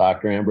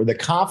 Dr. Amber, the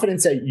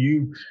confidence that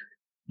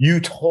you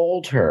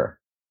told her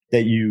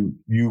that you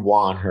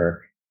want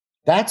her.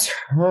 That's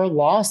her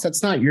loss.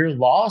 That's not your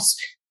loss.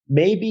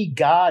 Maybe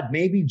God,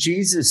 maybe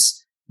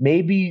Jesus,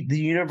 maybe the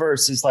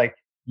universe is like,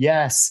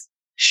 yes,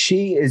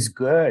 she is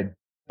good,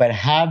 but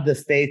have the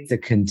faith to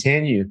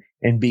continue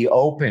and be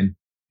open.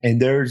 And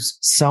there's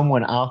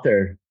someone out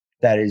there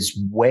that is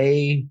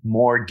way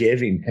more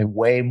giving and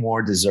way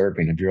more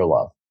deserving of your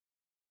love.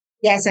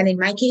 Yes. And in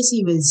my case,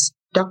 he was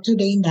Dr.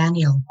 Dane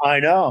Daniel. I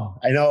know,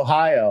 in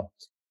Ohio.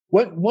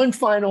 One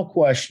final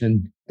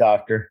question,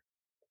 doctor.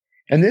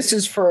 And this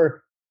is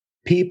for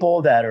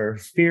people that are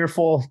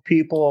fearful,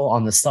 people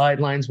on the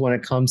sidelines when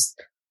it comes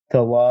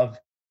to love.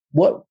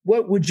 What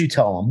would you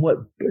tell them?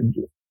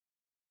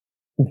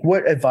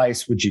 What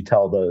advice would you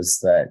tell those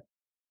that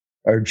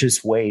are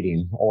just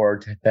waiting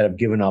or that have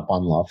given up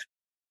on love?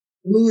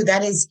 Ooh,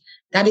 that is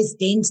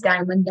Dane's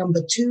diamond number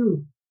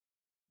 2.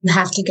 You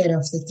have to get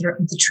off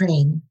the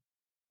train.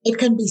 It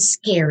can be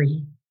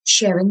scary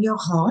sharing your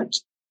heart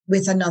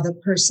with another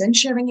person,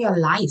 sharing your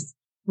life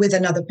with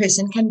another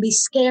person can be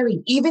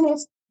scary, even if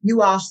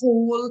you are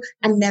whole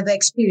and never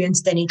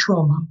experienced any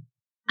trauma.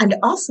 And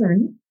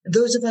often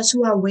those of us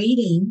who are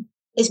waiting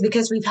is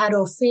because we've had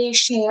our fair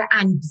share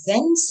and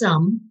then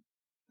some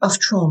of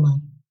trauma.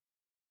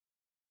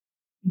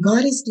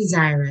 God is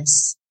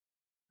desirous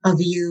of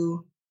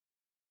you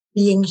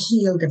being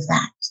healed of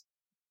that,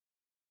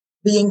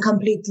 being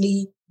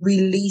completely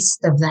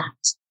released of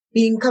that,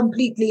 being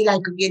completely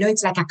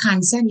it's like a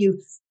cancer and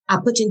you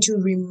are put into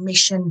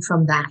remission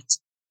from that.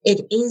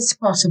 It is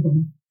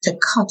possible to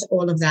cut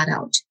all of that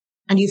out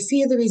and you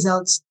feel the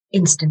results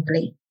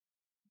instantly.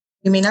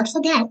 You may not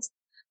forget,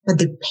 but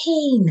the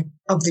pain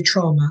of the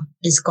trauma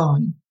is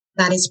gone.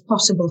 That is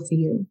possible for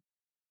you.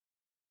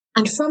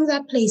 And from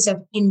that place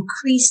of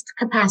increased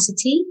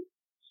capacity,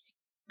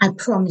 I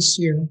promise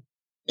you,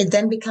 it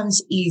then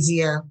becomes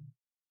easier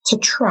to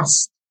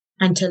trust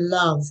and to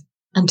love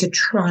and to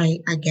try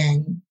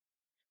again.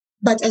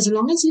 But as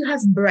long as you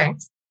have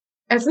breath,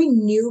 every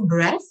new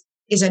breath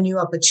is a new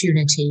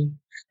opportunity.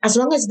 As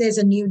long as there's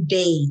a new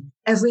day,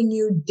 every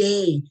new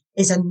day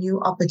is a new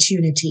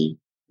opportunity.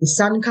 The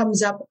sun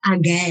comes up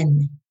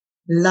again.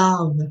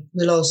 Love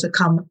will also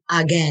come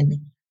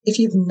again. If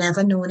you've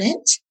never known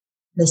it,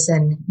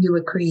 listen, you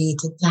were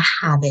created to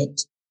have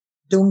it.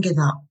 Don't give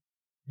up.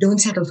 Don't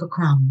settle for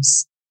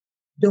crumbs.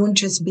 Don't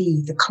just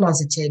be the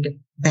closeted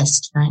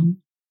best friend.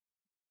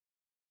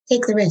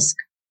 Take the risk.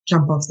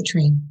 Jump off the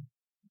train.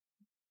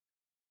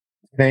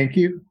 Thank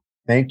you.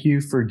 Thank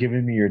you for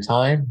giving me your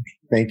time.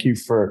 Thank you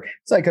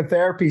it's like a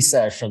therapy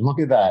session. Look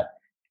at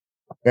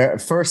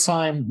that. First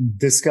time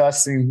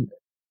discussing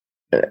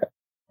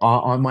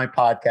on my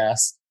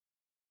podcast,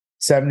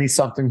 70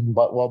 something,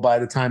 but by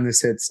the time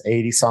this hits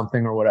 80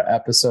 something or what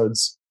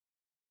episodes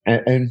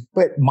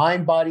but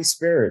mind, body,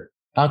 spirit,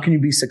 how can you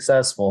be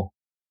successful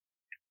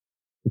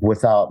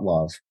without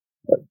love?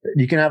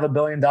 You can have $1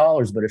 billion,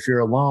 but if you're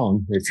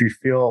alone, if you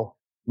feel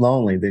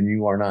lonely, then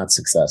you are not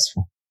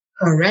successful.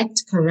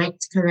 Correct.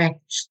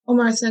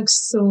 Omar,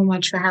 thanks so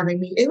much for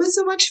having me. It was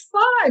so much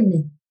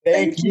fun.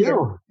 Thank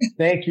you.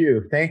 Thank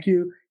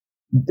you,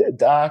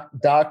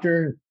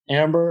 Dr.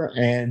 Amber,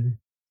 and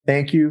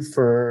thank you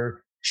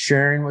for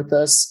sharing with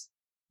us.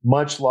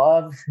 Much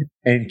love,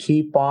 and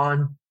keep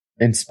on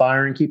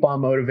inspiring, keep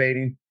on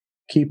motivating,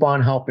 keep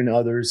on helping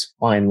others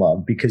find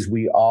love, because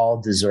we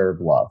all deserve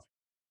love.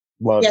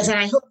 Love yes, you.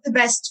 And I hope the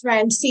best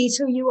friend sees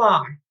who you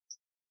are.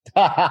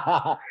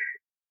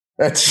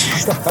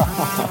 That's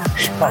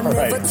all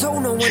right.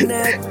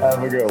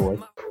 Have a good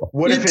one.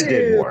 What if it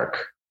did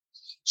work?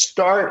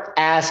 Start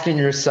asking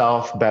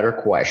yourself better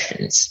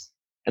questions.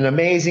 An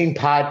amazing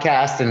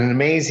podcast and an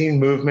amazing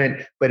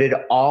movement, but it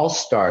all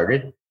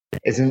started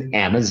as an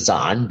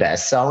Amazon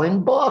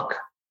best-selling book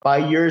by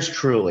yours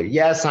truly.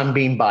 Yes, I'm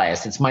being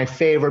biased. It's my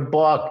favorite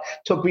book.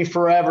 Took me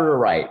forever to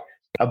write,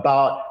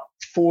 about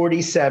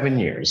 47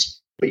 years.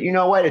 But you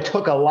know what? It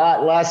took a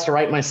lot less to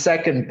write my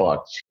second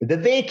book. The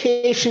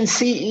Vacation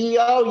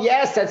CEO.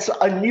 Yes, that's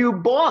a new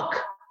book.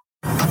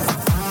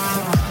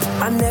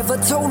 I never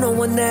told no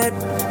one that.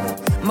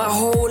 My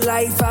whole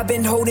life I've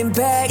been holding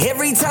back.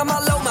 Every time I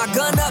load my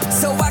gun up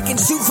so I can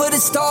shoot for the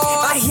stars,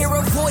 I hear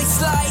a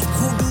voice like,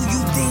 who do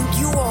you think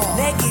you are?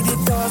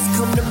 Negative thoughts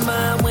come to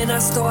mind when I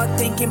start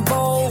thinking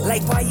bold.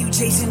 Like, why you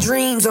chasing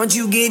dreams? Aren't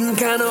you getting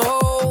kind of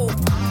old?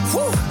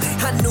 Whew.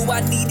 I knew I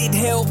needed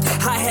help.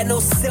 I had no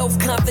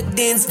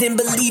self-confidence, didn't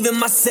believe in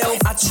myself.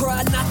 I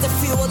tried not to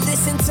feel or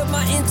listen to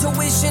my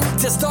intuition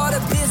to start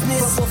a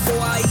business. But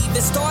before I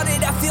even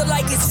started, I feel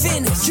like it's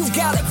finished. You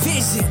got a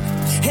vision.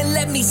 And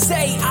let me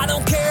say, I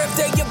don't care if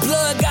they're your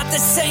blood, got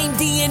the same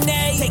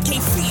DNA. They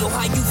can't feel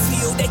how you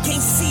feel, they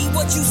can't see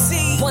what you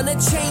see. Wanna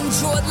change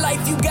your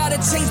life, you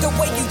gotta change the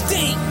way you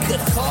think.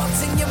 Good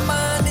thoughts in your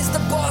mind is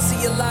the boss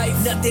of your life.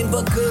 Nothing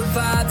but good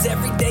vibes,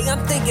 every day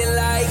I'm thinking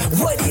like,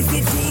 what if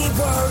it did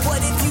work? What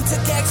if you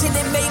took action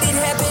and made it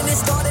happen and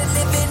started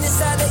living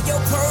inside of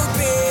your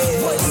purpose?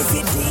 What if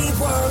it did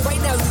work? Right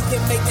now you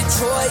can make the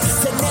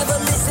choice to never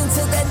listen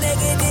to that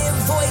negative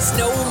voice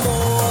no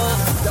more.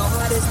 The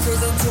hardest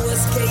prison to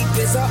escape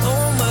is our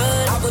own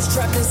mind. I was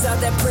trapped inside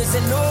that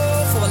prison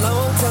for a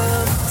long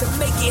time. To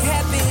make it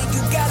happen,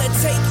 you gotta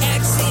take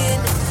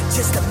action.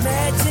 Just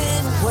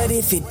imagine, what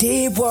if it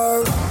did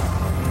work?